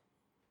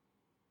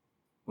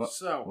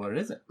 What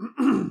is it?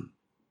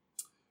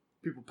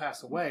 People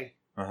pass away.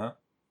 Uh-huh.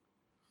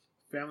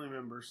 Family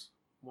members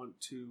want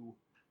to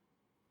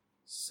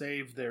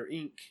save their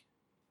ink.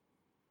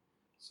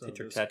 So Get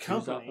your this tattoos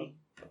company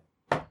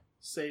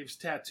saves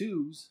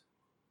tattoos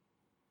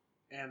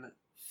and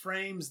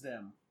frames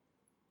them.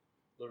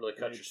 Literally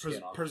cut They your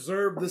skin off.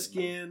 preserve the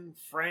skin,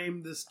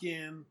 frame the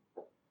skin.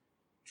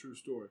 True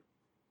story.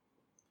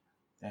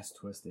 That's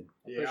twisted.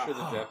 I'm pretty sure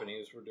the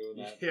Japanese were doing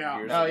that Yeah.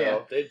 years Oh, ago.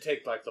 yeah. They'd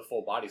take like the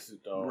full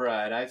bodysuit though.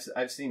 Right.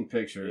 I've seen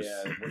pictures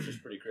Yeah, which is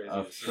pretty crazy.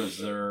 of to see.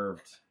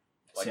 preserved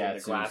like in the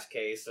tattoos. glass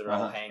case that are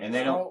all Uh-huh. hanging. And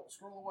they don't- out.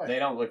 Scroll away. They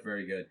don't look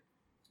very good.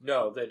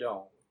 No, they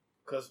don't.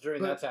 Because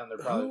during But that time, they're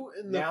who probably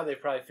in the- now they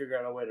probably figure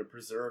out a way to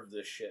preserve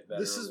this shit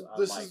better. This is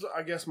I'm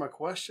I guess my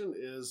question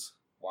is,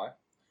 why.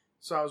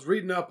 so I was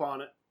reading up on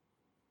it,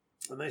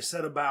 and they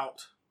said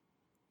about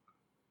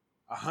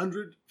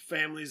 100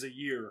 families a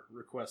year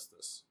request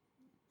this,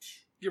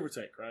 give or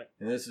take, right?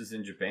 And this is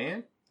in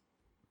Japan?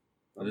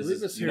 I This believe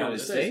is it's here in the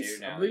United States.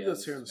 States? I believe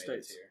that's here in the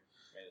States.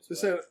 They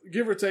said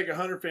give or take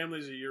 100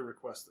 families a year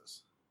request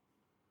this,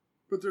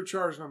 but they're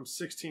charging them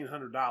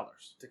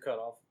 $1,600. to cut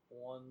off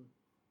one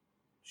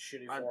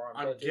shitty forearm.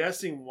 I'm tattoo.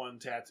 guessing one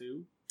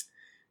tattoo.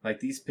 Like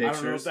these I don't know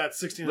if pictures.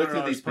 that's $1,600 Look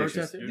at these per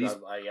pictures. tattoo. Dude, These-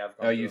 I've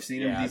Oh, you've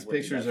seen them? These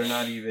pictures are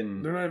not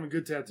even... They're not even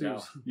good tattoos.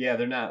 No. Yeah,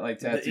 they're not like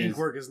tattoos. The ink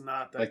work is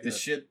not that like good. the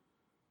shit,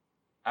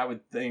 I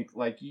would think,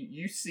 like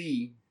you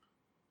see...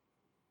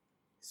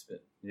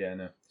 Spit. Yeah,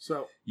 no.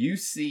 So You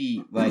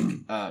see, like,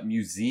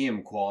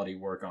 museum quality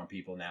work on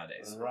people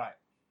nowadays. right.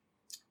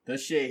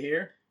 This shit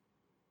here...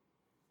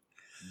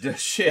 The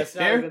shit It's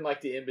not here... even like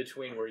the in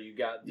between where you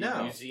got the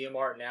No. museum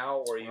art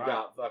now, or you Right.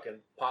 got fucking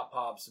Pop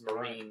Pop's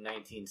Marine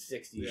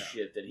 1960s Yeah.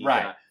 shit that he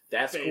Right. got.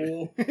 That's Faded.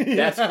 cool.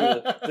 That's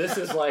cool. This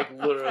is like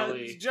It's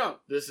literally.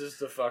 junk. This is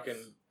the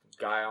fucking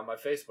guy on my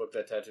Facebook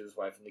that tattooed his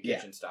wife in the Yeah.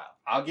 kitchen style.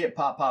 I'll get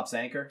Pop Pop's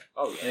anchor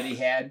Oh yeah. that he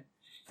had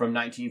from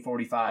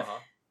 1945. Uh-huh.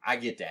 I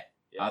get that.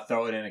 Yeah. I'll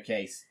throw it in a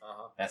case.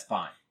 Uh-huh. That's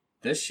fine.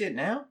 This shit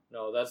now?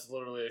 No, that's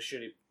literally a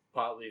shitty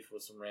pot leaf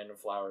with some random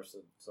flowers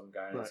that some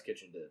guy in his Right.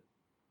 kitchen did.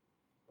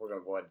 We're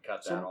gonna go ahead and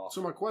cut that off.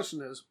 So my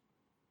question is,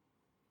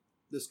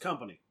 this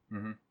company,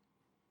 Mhm.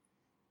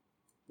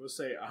 let's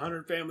say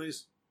 100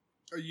 families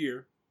a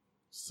year,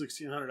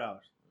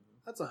 $1,600. Mm-hmm.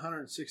 That's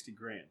 160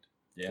 grand.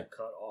 Yeah. To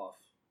cut off.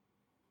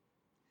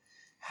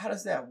 How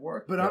does that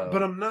work? But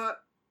though? I'm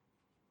not.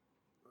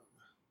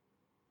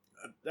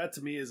 That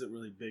to me isn't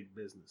really big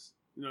business.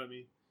 You know what I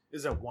mean?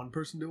 Is that one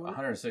person doing it?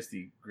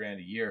 160 grand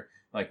a year.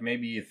 Like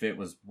maybe if it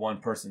was one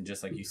person,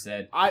 just like you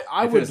said. I If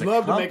it would was a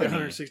love to make company-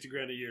 160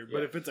 grand a year, but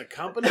Yeah. if it's a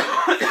company,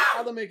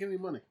 how they make any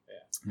money?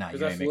 Nah, you Because ain't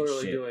that's making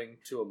literally shit. doing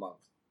 2 a month.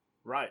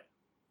 Right.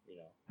 You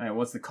know. All right,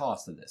 what's the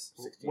cost of this?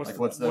 What's,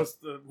 Like,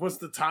 the, what's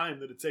the time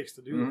that it takes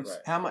to do Mhm. this?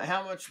 Right.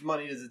 How much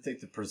money does it take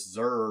to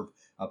preserve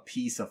a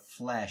piece of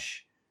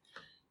flesh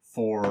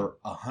for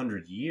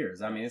 100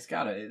 years? I mean, it's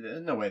gotta.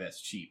 There's no way that's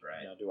cheap,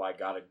 right? Now, do I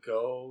gotta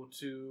go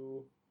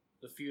to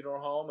the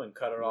funeral home and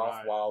cut it off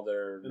Right. while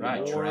they're In the Right,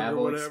 morgue or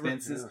travel whatever.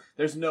 expenses. Yeah.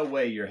 There's no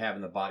way you're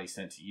having the body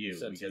sent to you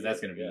sent to because you? that's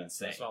going to be Yeah.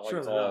 insane. It's not like Sure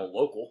it's they're all not.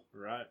 local.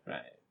 Right.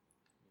 Right.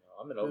 You know,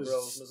 I'm in Oak There's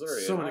Grove,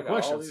 Missouri. so and many I got all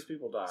questions. these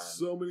people dying.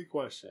 So many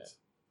questions.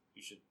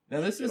 You should. Now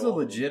this get is a all of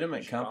them. legitimate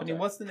You should company. contact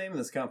What's the name of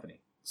this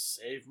company?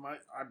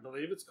 I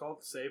believe it's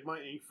called Save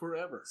My Ink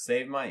Forever.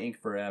 Save My Ink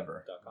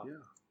Forever. .com. Yeah.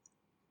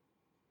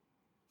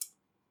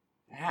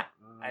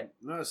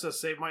 No, it says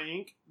Save My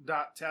Ink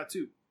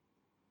 .tattoo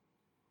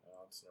Oh,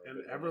 it's never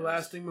and been on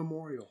Everlasting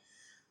Memorial.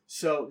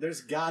 So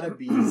there's got to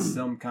be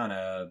some kind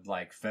of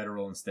like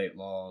federal and state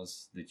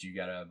laws that you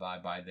got to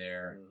abide by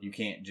there. Mhm. You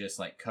can't just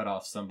like cut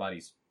off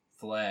somebody's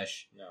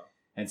flesh this. No.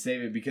 and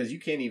save it because you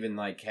can't even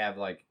like have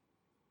like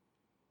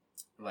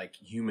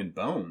human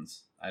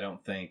bones. I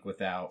don't think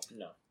without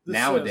No. This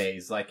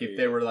nowadays. Like if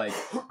they were like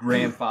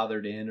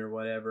grandfathered in or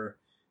whatever,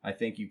 I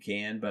think you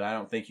can. But I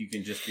don't think you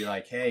can just be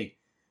like, hey,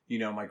 you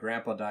know, my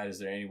grandpa died. Is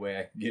there any way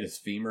I can get his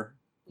femur?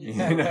 You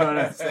know what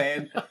I'm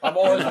saying? I've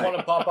always Like, wanted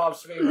to pop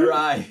off femur.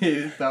 Right,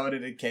 throw it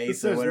in a case It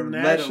or says whatever.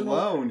 Let National-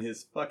 alone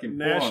his fucking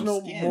National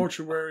forearm skin.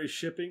 Mortuary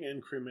Shipping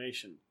and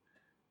Cremation.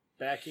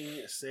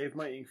 Backing Save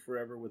My Ink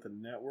Forever with a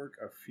network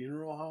of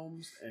funeral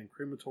homes and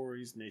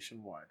crematories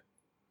nationwide.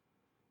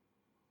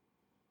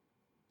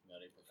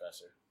 Nutty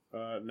professor.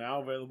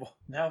 Now available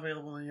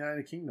in the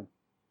United Kingdom.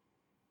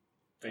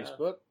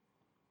 Facebook.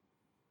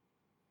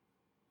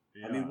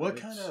 I mean, Yeah, what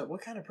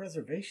it's- kind of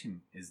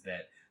preservation is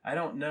that? I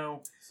don't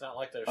know. It's not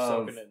like they're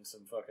Of- soaking it in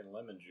some fucking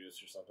lemon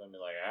juice or something and be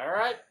like, all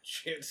right,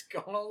 shit's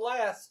gonna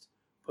last.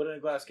 Put it in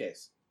a glass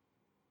case.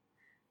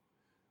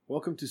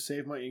 Welcome to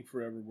Save My Ink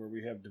Forever, where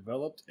we have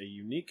developed a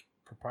unique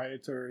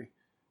proprietary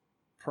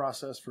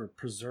process for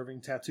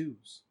preserving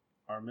tattoos.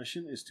 Our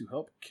mission is to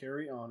help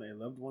carry on a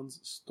loved one's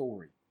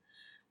story.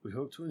 We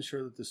hope to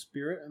ensure that the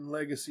spirit and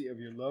legacy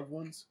of your loved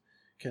ones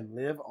can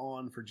live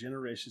on for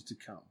generations to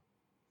come.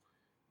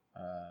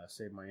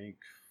 Save My Ink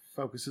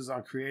focuses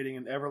on creating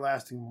an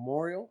everlasting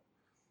memorial.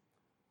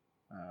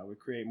 We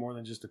create more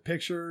than just a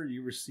picture.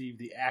 You receive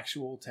the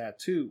actual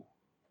tattoo.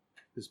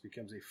 This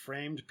becomes a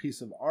framed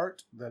piece of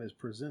art that is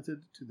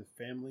presented to the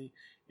family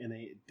in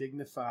a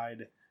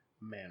dignified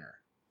manner.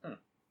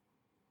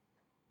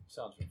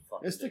 Sounds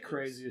fucking It's the ridiculous.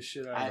 craziest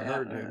shit I've ever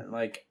heard, dude.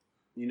 Like,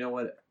 you know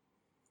what?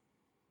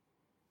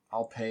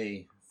 I'll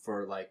pay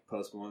for like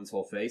Post Malone's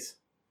whole face.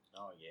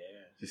 Oh yeah.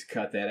 Just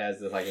cut that as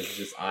like it's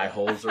just eye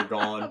holes are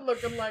gone.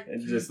 Looking like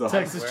And just the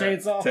Texas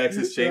Chainsaw.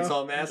 Texas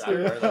Chainsaw I Massacre.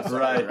 wear that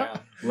Right. around.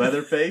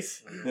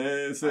 Leatherface.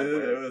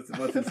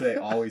 What's it say?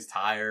 Always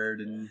tired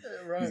and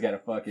Right. he's got a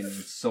fucking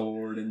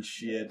sword and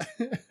shit.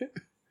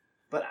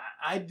 But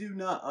I do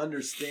not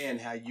understand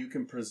how you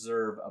can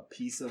preserve a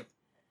piece of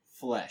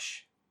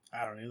flesh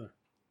I don't either.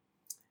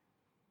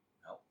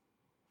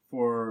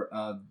 for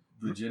a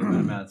legitimate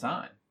amount of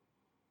time.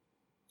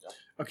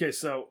 Okay,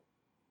 so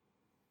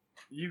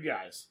you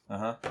guys,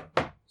 Uh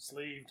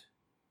sleeved,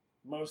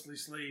 mostly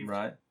sleeved.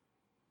 Right.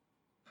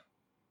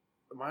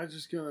 Am I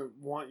just gonna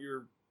want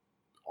your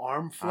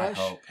arm flesh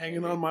hope.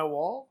 hanging on my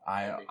wall?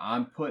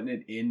 I'm putting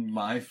it in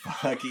my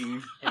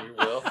fucking You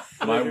will.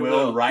 my You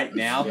will right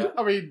now. Yeah.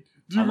 I mean,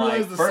 do you I'm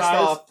realize like, the first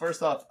size?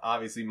 first off,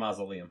 obviously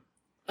mausoleum.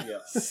 Yeah.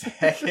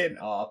 Second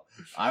off,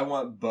 I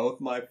want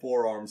both my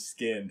forearms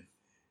skinned,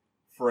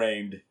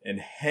 framed, and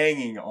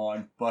hanging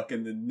on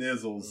fucking the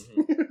nizzles.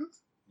 Mhm.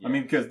 I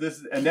mean, because this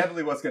is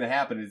inevitably what's going to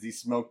happen is he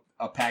smoked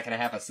a pack and a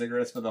half of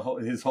cigarettes for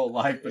his whole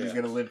life, but he's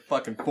Yeah. going to live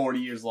fucking 40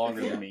 years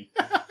longer than me.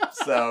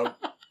 So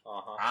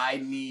Uh-huh. I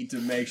need to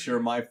make sure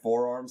my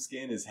forearm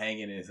skin is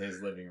hanging in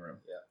his living room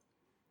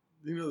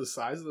Do you know the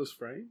size of those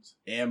frames?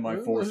 and my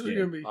Those are gonna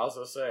foreskin. be. I was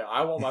gonna say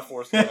I want my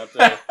foreskin up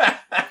there.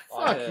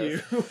 Fuck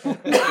his. you.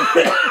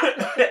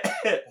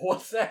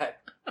 What's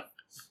that?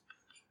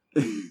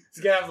 It's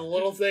gonna have the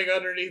little thing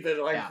underneath it,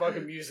 like Yeah. a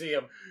fucking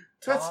museum.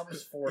 That's-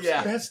 Tom's foreskin.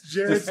 Yeah. That's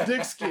Jared's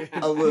dick skin.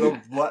 A little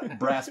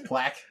brass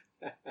plaque.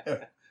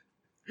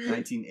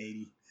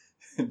 1980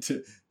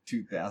 to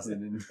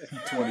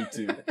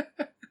 2022.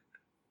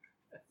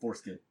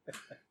 Foreskin.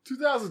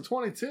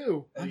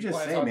 2022. I'm He just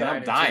plans saying, on man,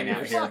 I'm dying dying in 2 out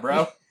years. here,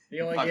 bro.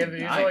 He's only Fucking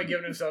dying.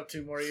 giving himself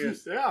 2 more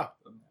years. Yeah.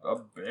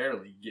 I'm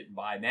barely getting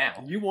by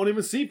now. You won't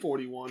even see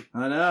 41.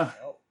 I know.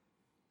 Nope.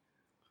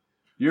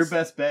 Your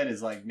best bet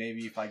is like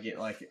maybe if I get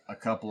like a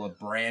couple of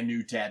brand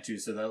new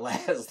tattoos so they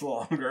last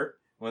longer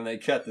when they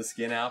cut the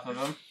skin off of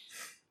them.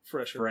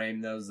 Fresher.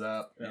 Frame those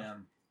up. Yeah. Yeah.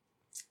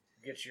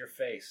 Get your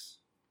face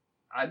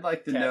I'd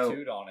like to know.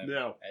 tattooed on him,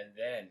 No. and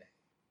then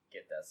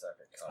get that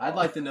sucker cut I'd off.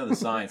 like to know the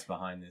science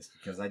behind this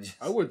because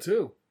I would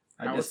too.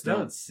 I How just it's done.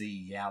 don't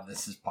see how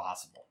this is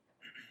possible.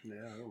 Yeah.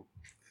 I don't.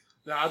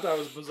 No, I thought it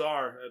was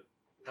bizarre.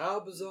 How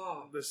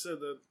bizarre! They said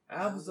that.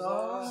 How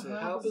bizarre!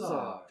 How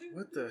bizarre!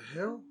 What the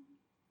hell?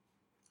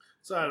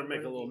 So I had to make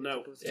a little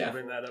note Yeah. to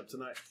bring that up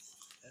tonight.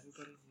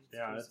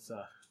 Yeah, it's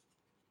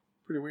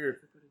pretty weird.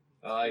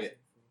 I like it.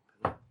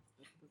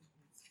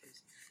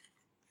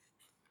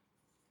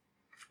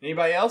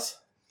 Anybody else?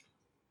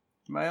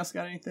 Anybody else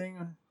got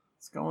anything?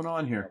 What's going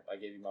on here? I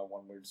gave you my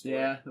one weird story.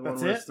 Yeah, the one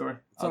That's weird it? story.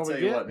 That's I'll all we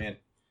tell you get? what, man.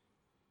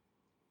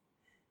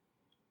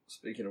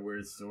 Speaking of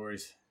weird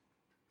stories,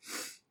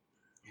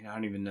 I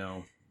don't even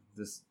know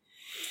this.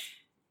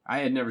 I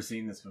had never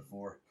seen this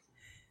before,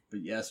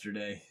 but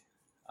yesterday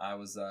I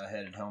was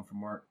headed home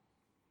from work.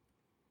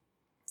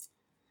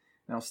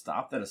 And I was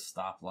stopped at a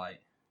stoplight.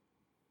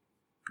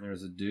 There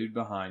was a dude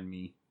behind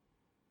me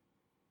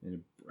in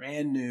a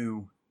brand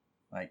new,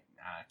 like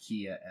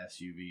Kia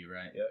SUV,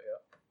 right? Yeah.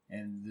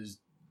 And there's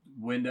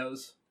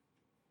windows,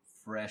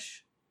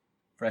 fresh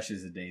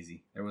as a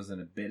daisy. There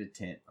wasn't a bit of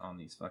tint on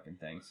these fucking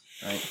things,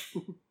 right?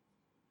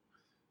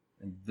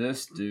 And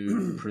this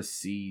dude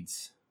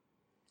proceeds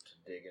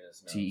Dig in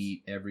his nose. to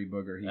eat every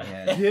booger he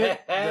had.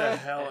 Get the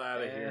hell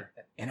out of here.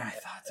 And I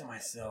thought to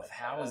myself,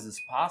 how is this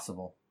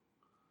possible?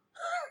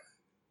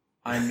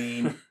 I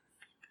mean,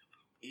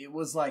 it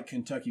was like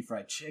Kentucky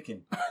Fried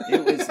Chicken. He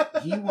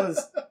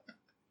was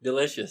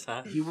Delicious,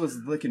 huh?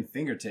 licking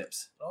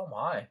fingertips. Oh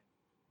my!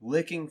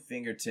 Licking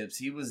fingertips.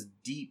 He was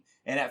deep.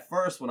 And at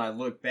first, when I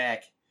looked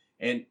back,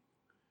 and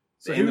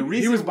So and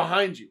he was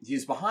behind you. He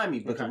was behind me,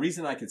 but the Okay.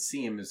 reason I could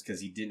see him is because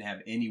he didn't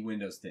have any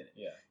windows tinted.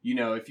 Yeah. You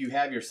know, if you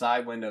have your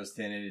side windows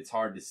tinted, it's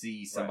hard to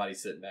see somebody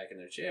sitting back in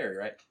their chair,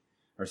 right?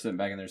 Or sitting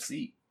back in their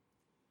seat.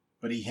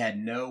 But he had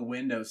no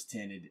windows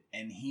tinted,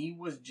 and he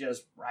was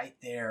just right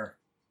there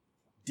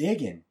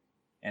digging.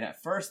 And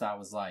at first I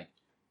was like,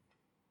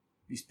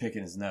 he's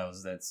picking his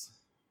nose. That's...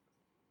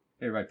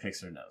 Everybody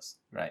picks their nose,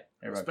 right?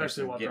 Everybody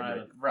Especially while picks their-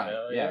 driving. Right,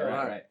 Hell yeah, yeah.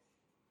 right.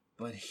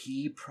 But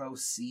he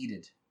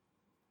proceeded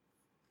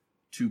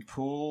to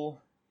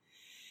pull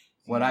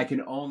what I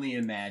can only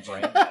imagine,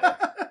 Brain matter.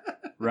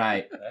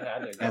 right, That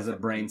had to go as a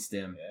from-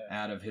 brainstem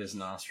Yeah. out of his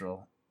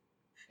nostril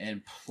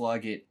and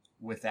plug it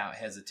without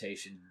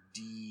hesitation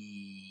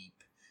deep.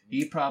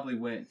 He probably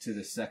went to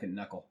the second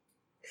knuckle.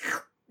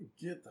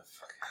 Get the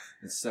fuck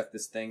and sucked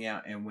this thing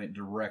out and went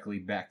directly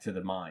back to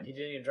the mine. He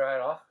didn't even dry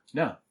it off.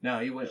 No,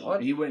 he went.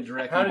 What? He went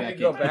directly How did back he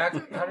go in.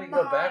 back? How did he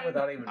go back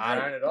without even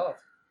drying it off?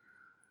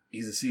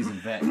 He's a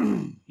seasoned vet.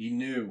 He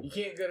knew. You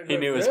can't get a good He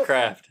knew his grip.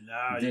 craft.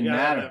 Nah, Didn't you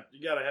gotta matter. Have,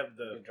 you gotta have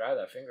You the. can dry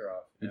that finger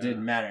off. It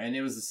didn't matter, and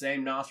it was the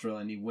same nostril,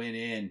 and he went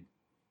in,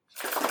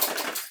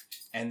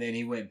 and then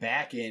he went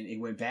back in. He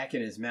went back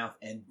in his mouth,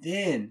 and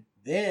then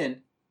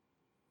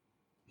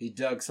he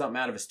dug something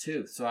out of his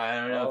tooth. So I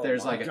don't know if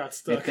there's like got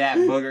stuck. if that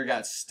booger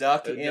got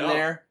stuck in No,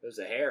 there, There's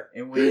a hair.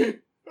 and we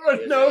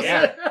No,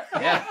 Yeah.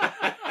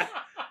 Yeah.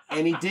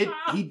 and he did.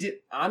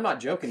 I'm not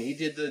joking. He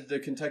did the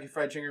Kentucky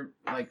Fried Chicken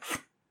like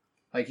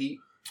he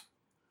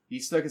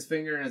stuck his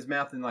finger in his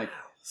mouth and like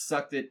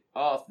sucked it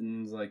off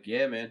and was like,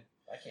 yeah, man.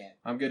 I can't.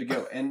 I'm good to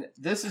go. And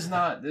this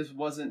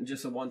wasn't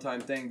just a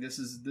one-time thing. This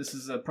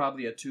is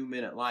probably a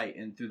 2-minute light,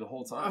 and through the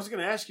whole I time. was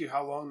gonna ask you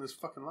how long this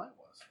fucking light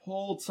was.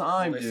 Whole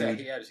time, They dude. say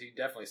he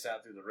definitely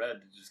sat through the red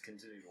to just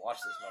continue to watch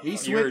this. He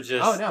motherfucker. You were switched.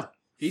 just- Oh no,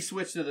 he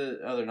switched to the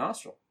other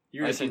nostril.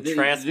 You were just the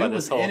entranced by dude this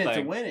was whole in it to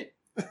thing. win it,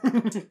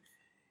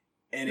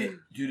 and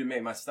it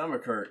made my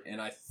stomach hurt, and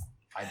I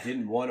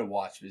didn't want to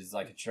watch. It was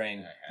like a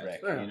train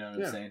wreck. to. You know what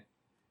Yeah. I'm saying?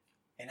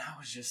 And I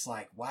was just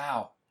like,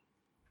 wow,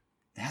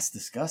 that's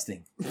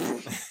disgusting.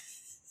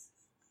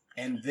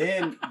 And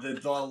then the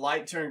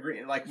light turned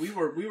green. Like we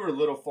were a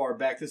little far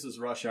back. This was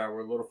rush hour.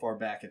 We're a little far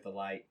back at the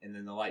light, and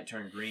then the light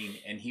turned green,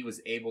 and he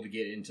was able to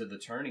get into the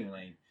turning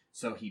lane.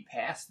 So he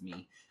passed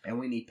me, and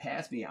when he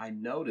passed me, I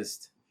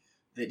noticed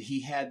that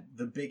he had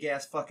the big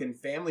ass fucking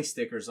family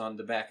stickers on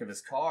the back of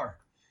his car.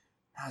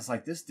 I was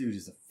like, this dude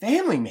is a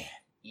family man.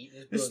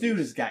 This dude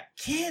has got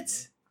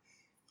kids,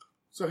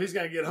 So he's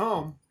gonna get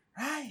home.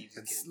 right?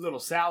 And little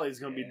Sally's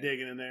gonna be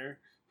digging in there,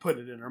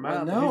 putting it in her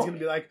mouth. no. And he's gonna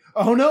be like,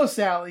 "Oh no,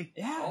 Sally,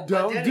 Yeah.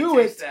 don't do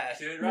it. That,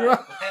 dude, Right.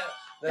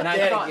 And I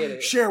Daddy thought- get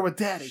it. Share with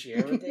Daddy."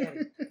 Share with Daddy.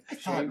 I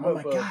thought, oh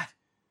my god,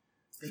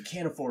 they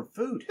can't afford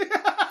food.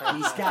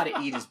 He's got to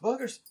eat his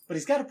boogers, but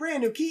he's got a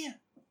brand new Kia.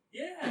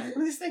 Yeah.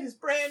 This thing is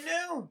brand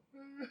new.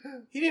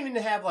 He didn't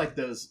even have like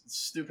those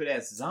stupid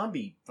ass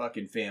zombie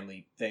fucking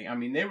family thing. I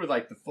mean, they were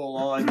like the full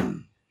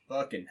on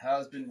fucking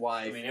husband,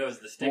 wife, I mean, it was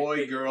the stick boy,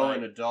 figure girl, fight.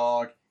 and a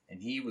dog,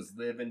 and he was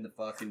living the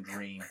fucking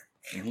dream.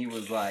 And he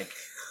was like,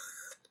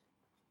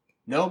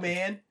 no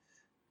man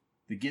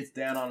that gets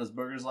down on his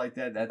burgers like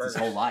that, that's his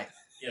whole life.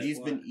 Guess He's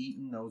what? been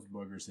eating those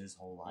burgers his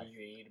whole life. You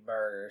eat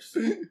burgers.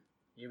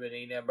 You've been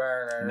eating them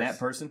burgers. And that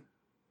person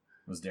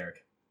was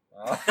Derek.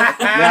 Oh.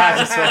 Nah,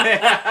 just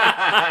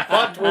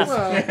Plot twist.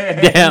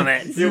 Damn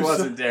it. It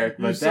wasn't Derek,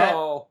 You but that.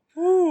 saw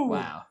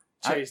Wow.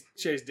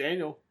 Chase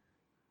Daniel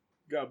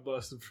got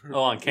busted for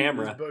Oh, on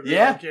camera. his booger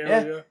Yeah, on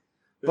camera, yeah.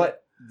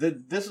 But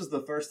this was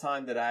the first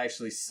time that I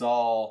actually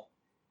saw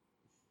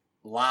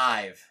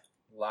live,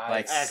 Live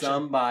like action.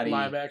 somebody.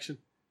 Live action.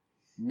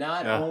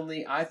 Not Yeah.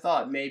 only, I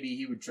thought maybe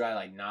he would try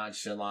like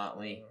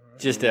nonchalantly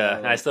Just a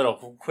nice little,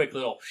 quick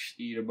little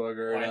eat a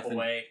booger or wipe nothing.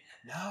 away.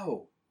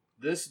 No,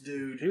 this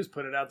dude. He was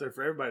putting it out there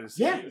for everybody to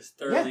see. Yeah. He was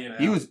thoroughly Yeah,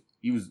 involved.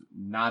 he was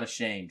not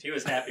ashamed He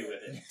was happy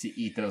with it. to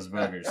eat those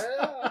burgers.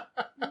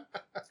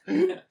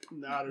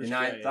 Not And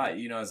I thought,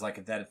 is like,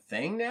 is that a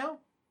thing now?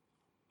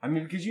 I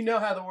mean, because you know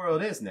how the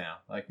world is now.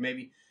 Like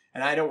maybe,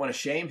 and I don't want to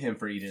shame him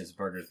for eating his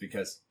burgers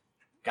because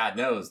God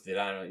knows that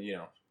I don't,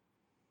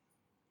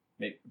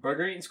 maybe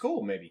burger eating's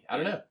cool. Maybe I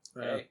don't know.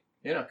 Hey,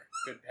 You know,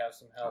 could have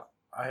some health.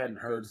 I hadn't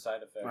heard.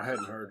 Side effects. I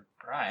hadn't heard.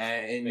 right?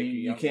 And Make you you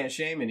younger. can't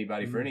shame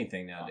anybody for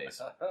anything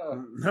nowadays.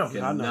 No,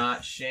 You I know.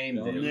 cannot shame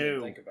Don't them. even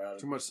No. think about it.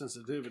 Too much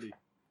sensitivity.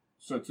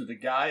 So to the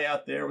guy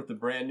out there with the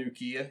brand new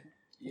Kia,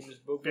 Eat his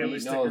boogers. Family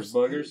eating all his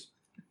stickers.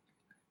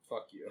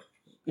 Fuck you.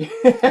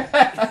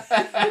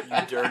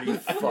 boogers. You dirty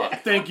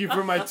fuck. Thank you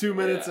for my 2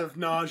 minutes of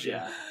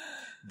nausea.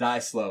 Die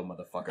slow,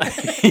 motherfucker.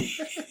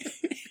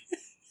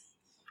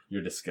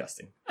 You're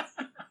disgusting.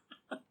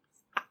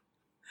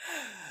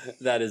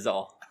 That is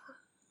all.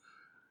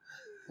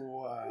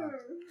 Wow.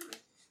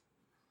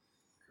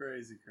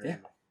 Crazy. Yeah.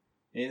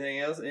 Anything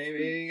else?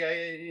 Anything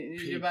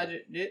about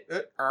it?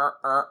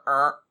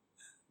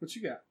 What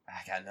you got?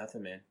 I got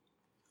nothing, man.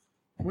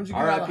 When'd you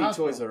get out of the R.I.P.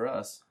 hospital? Toys R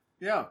Us.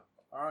 Yeah.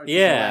 All right.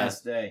 Yeah.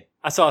 Last day.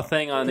 I saw a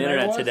thing on the Today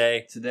internet was?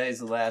 today. Today's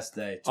the last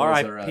day.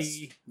 Toys R Us.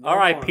 R.I.P. No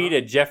R.I.P. more,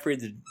 to Jeffrey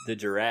the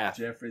giraffe.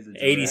 Jeffrey the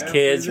 80s Giraffe.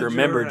 kids the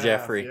remember giraffe.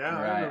 Jeffrey. Yeah,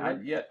 I Right.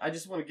 remember. I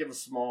just want to give a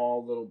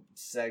small little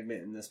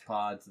segment in this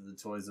pod to the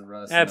Toys R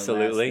Us.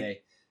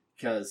 Absolutely.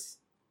 Because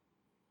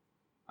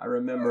I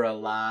remember a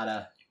lot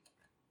of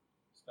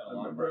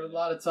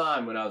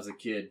time when I was a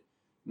kid.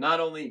 Not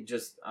only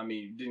just,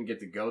 didn't get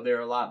to go there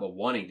a lot, but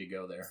wanting to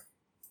go there.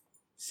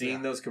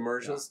 Seeing those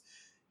commercials.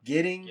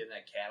 Getting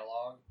that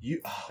catalog. you.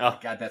 Oh, Oh, my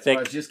God, that's thick. what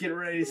I was just getting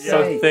ready to say.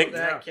 So thick.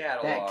 That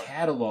catalog. That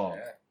catalog.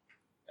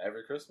 Yeah.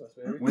 Every Christmas,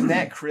 baby. When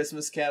that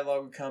Christmas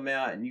catalog would come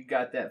out and you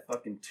got that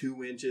fucking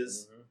 2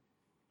 inches, Mhm.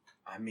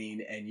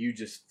 and you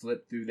just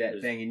flipped through that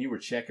There's- thing and you were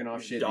checking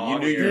off shit that dog you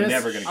knew you were This,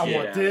 never going to I get.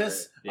 want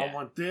this. Yeah. I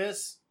want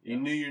this. You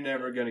knew you're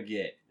never going to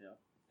get. Yeah.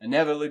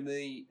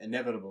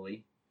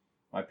 Inevitably,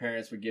 my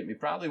parents would get me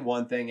probably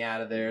one thing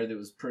out of there that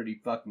was pretty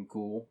fucking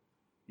cool.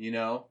 you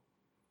know.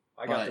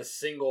 I got But- the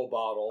single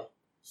bottle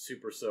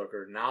Super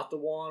Soaker, not the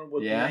one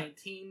with Yeah.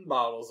 19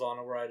 bottles on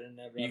it where I didn't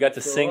have. You got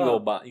the fill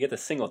single, up. you got the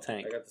single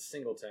tank. I got the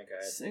single tank.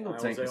 Single I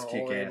tank was only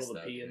kick-ass, able to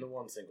though, pee in dude. the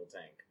one single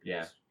tank.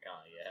 Yeah. because,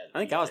 you had to I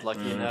think pee I was in it. lucky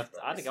Mhm. enough.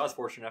 I think I was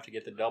fortunate enough to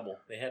get the double.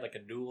 They had like a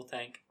dual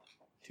tank,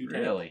 2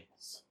 tank. Really?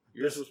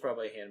 Yours was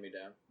probably a hand me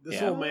down. This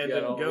Yeah. old man We got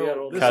didn't all- we got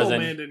go. all- This Cousin-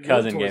 old man didn't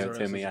cousin go gave Toys it R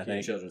to Us me, as a I kid.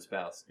 think. Children's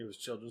Palace. It was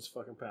Children's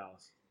fucking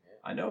Palace.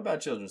 I know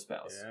about Children's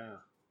Palace. Yeah.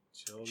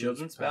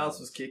 Children's Palace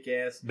was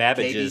kick-ass.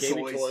 Babbage's. KB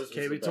KB Toys. Toys.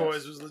 KB the Toys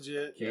best. was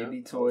legit. KB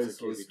Yeah. Toys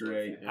Also was KB Toys.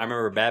 great. I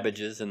remember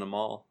Babbage's in the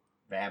mall.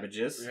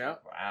 Babbage's. Yeah.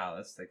 Wow,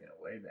 that's taking it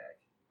way back.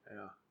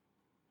 Yeah.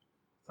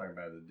 Talking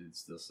about the dude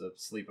still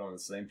sleep on the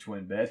same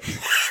twin bed.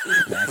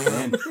 Back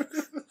then.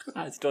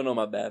 I still know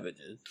my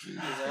Babbage's.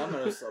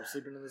 I'm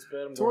sleeping in this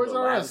bed. I'm Toys going to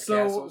R Aladdin Us.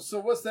 So Castle. so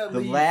what's that? The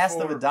leave last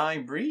for of a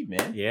dying breed,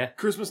 man. Yeah.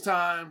 Christmas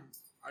time.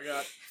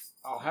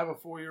 I'll have a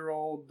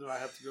 4-year-old that I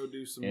have to go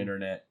do some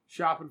Internet.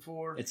 shopping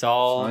for. It's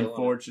all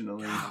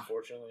Unfortunately.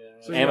 Unfortunately,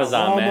 yeah. So you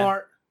Amazon, got man.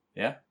 Walmart.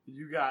 Yeah.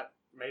 You got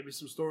maybe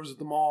some stores at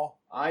the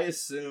mall. I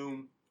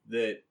assume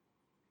that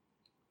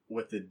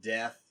with the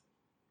death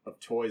of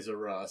Toys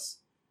R Us,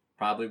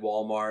 probably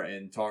Walmart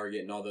and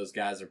Target and all those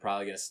guys are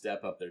probably going to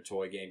step up their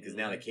toy game because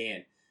now they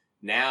can.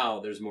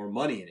 Now there's more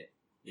money in it.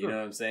 You Sure. know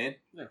what I'm saying?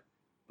 Yeah.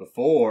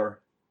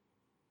 Before,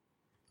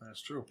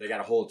 That's true. they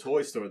got a whole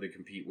toy store to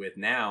compete with.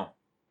 Now,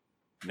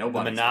 the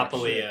nobody's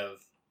monopoly fucking of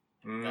shit.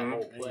 that Mhm.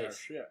 whole Yeah, place.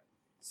 shit.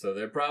 So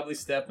they're probably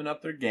stepping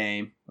up their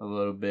game a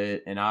little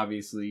bit, and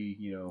obviously,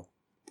 you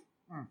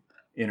know,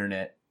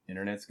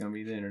 internet's gonna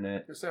be the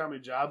internet. You say how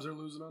many jobs they're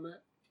losing on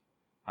that?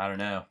 I don't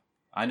know.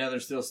 I know they're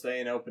still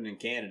staying open in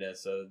Canada,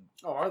 so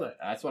Oh, are they?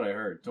 that's what I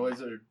heard.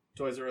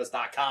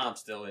 ToysRUs.com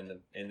still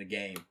in the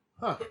game.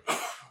 Huh.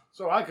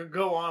 So I could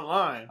go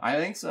online I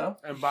think so.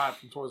 and buy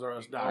from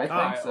ToysRUs.com. I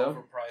Buy think so.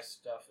 overpriced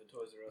stuff at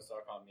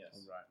ToysRUs.com.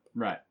 Yes.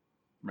 Right.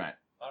 Right.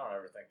 I don't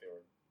ever think they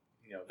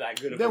were, that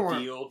good of They a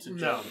weren't- deal to no.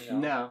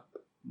 jump.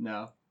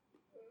 No.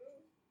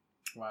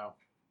 Wow.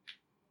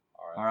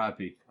 All right.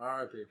 R.I.P.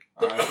 R.I.P.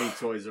 R.I.P.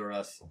 Toys R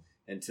Us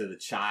into the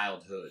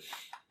childhood.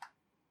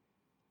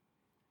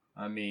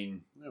 I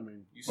mean, I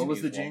mean, You What should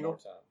was the use one jingle? more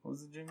time. what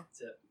was the jingle?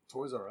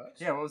 Toys R Us.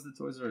 Yeah, what was the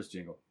Toys R Us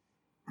jingle?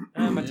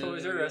 I'm a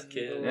Toys R Us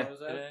kid. What was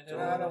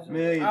that?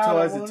 Million I don't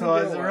toys at wanna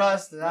Toys go R out.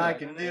 Us that I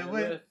can deal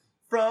with.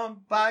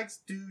 From bikes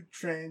to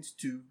trains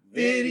to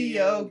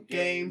video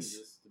games.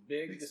 It's the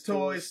biggest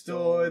Toy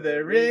store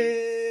there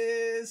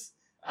is.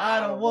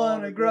 I don't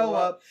want to grow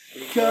up,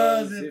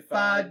 because if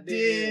I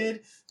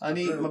did, I'd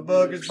eat my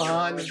boogers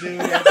behind the dude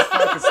at the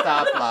fucking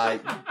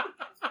stoplight.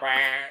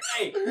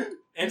 Hey,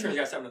 Entrance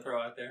got something to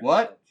throw out there.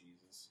 What?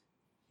 Jesus.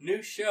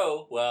 New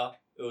show. Well,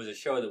 it was a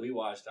show that we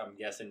watched. I'm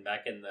guessing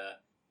back in the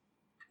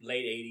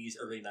late '80s,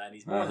 early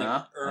 '90s, more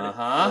than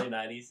early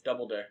 90s.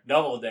 Double Dare.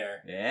 Double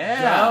Dare.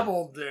 Yeah.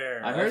 Double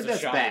Dare. I heard was a that's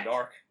shot in back. the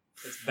dark.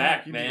 It's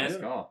back, You man. did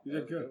Let's go. You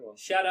did good.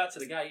 Shout out to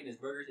the guy eating his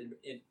burgers.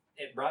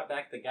 It brought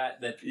back the guy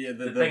that Yeah,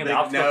 the thing in the big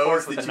obstacle nose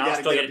course with that the you gotta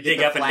nostril, you had to get dig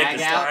the up and get the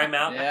flag out. slime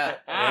out. Yeah.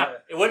 Yeah.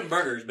 It wasn't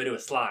burgers, but it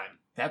was slime.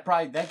 That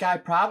guy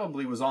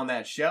probably was on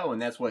that show,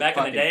 and that's what Back in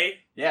fucking, the day,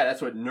 Yeah,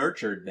 that's what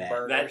nurtured that.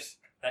 Burgers.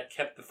 that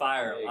kept the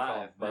fire Yeah, you call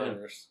alive. them Man.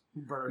 burgers.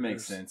 Burgers.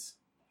 Makes sense.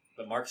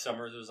 But Mark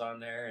Summers was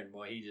on there, and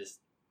boy,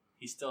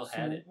 he still So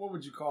had it. what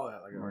would you call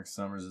that? Like Mark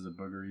Summers is a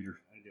booger eater.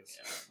 I guess.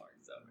 Yeah, Mark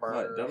Summers.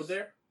 Burgers. Double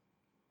Dare?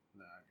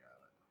 Nah, I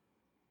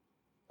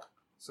got it.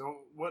 So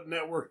what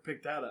network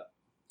picked that up?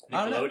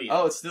 I don't know. Nickelodeon.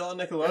 Oh, it's still on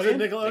Is it Nickelodeon?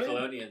 Nickelodeon?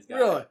 Nickelodeon's got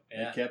Really? it. They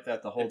Yeah. kept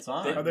that the whole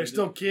time. Are they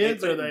still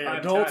kids? They Are put it they in prime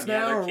adults time. Yeah,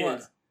 now they're or what?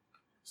 kids.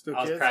 Still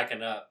I was kids?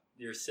 cracking up.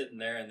 You're sitting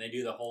there, and they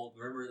do the whole.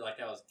 Remember, like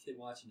I was a kid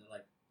watching it,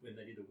 like when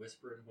they do the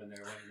whispering when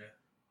they're running there.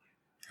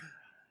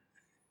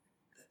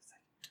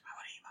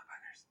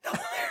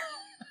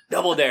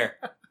 Double Dare,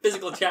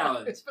 physical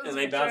challenge, Physical and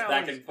they bounce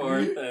back challenge. and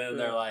forth, and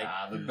they're like,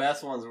 The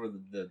best ones were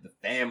the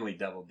Family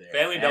Double Dare.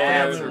 Family Double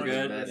Dares Those were the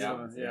good. best Yeah.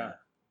 ones, Yeah.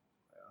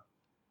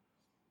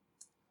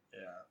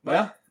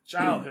 Well,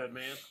 Childhood,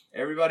 man.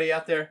 everybody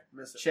out there,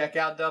 Miss it. check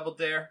out Double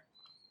Dare.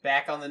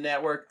 Back on the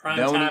network. prime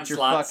Don't time eat your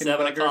slot, fucking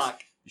 7 boogers.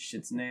 o'clock. This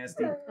shit's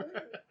nasty.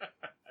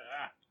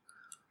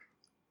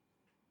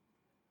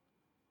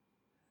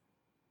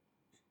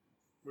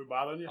 We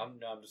bothering you? I'm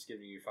just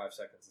giving you 5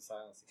 seconds of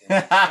silence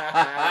again.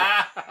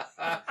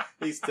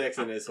 He's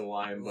texting his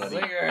Hawaiian buddy.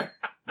 Zinger.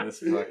 This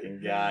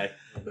fucking guy.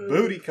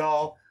 Booty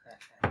call.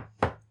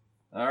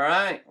 All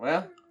right.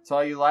 Well, to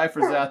all you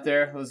lifers out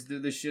there, let's do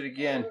this shit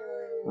again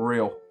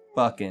real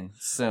fucking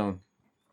soon.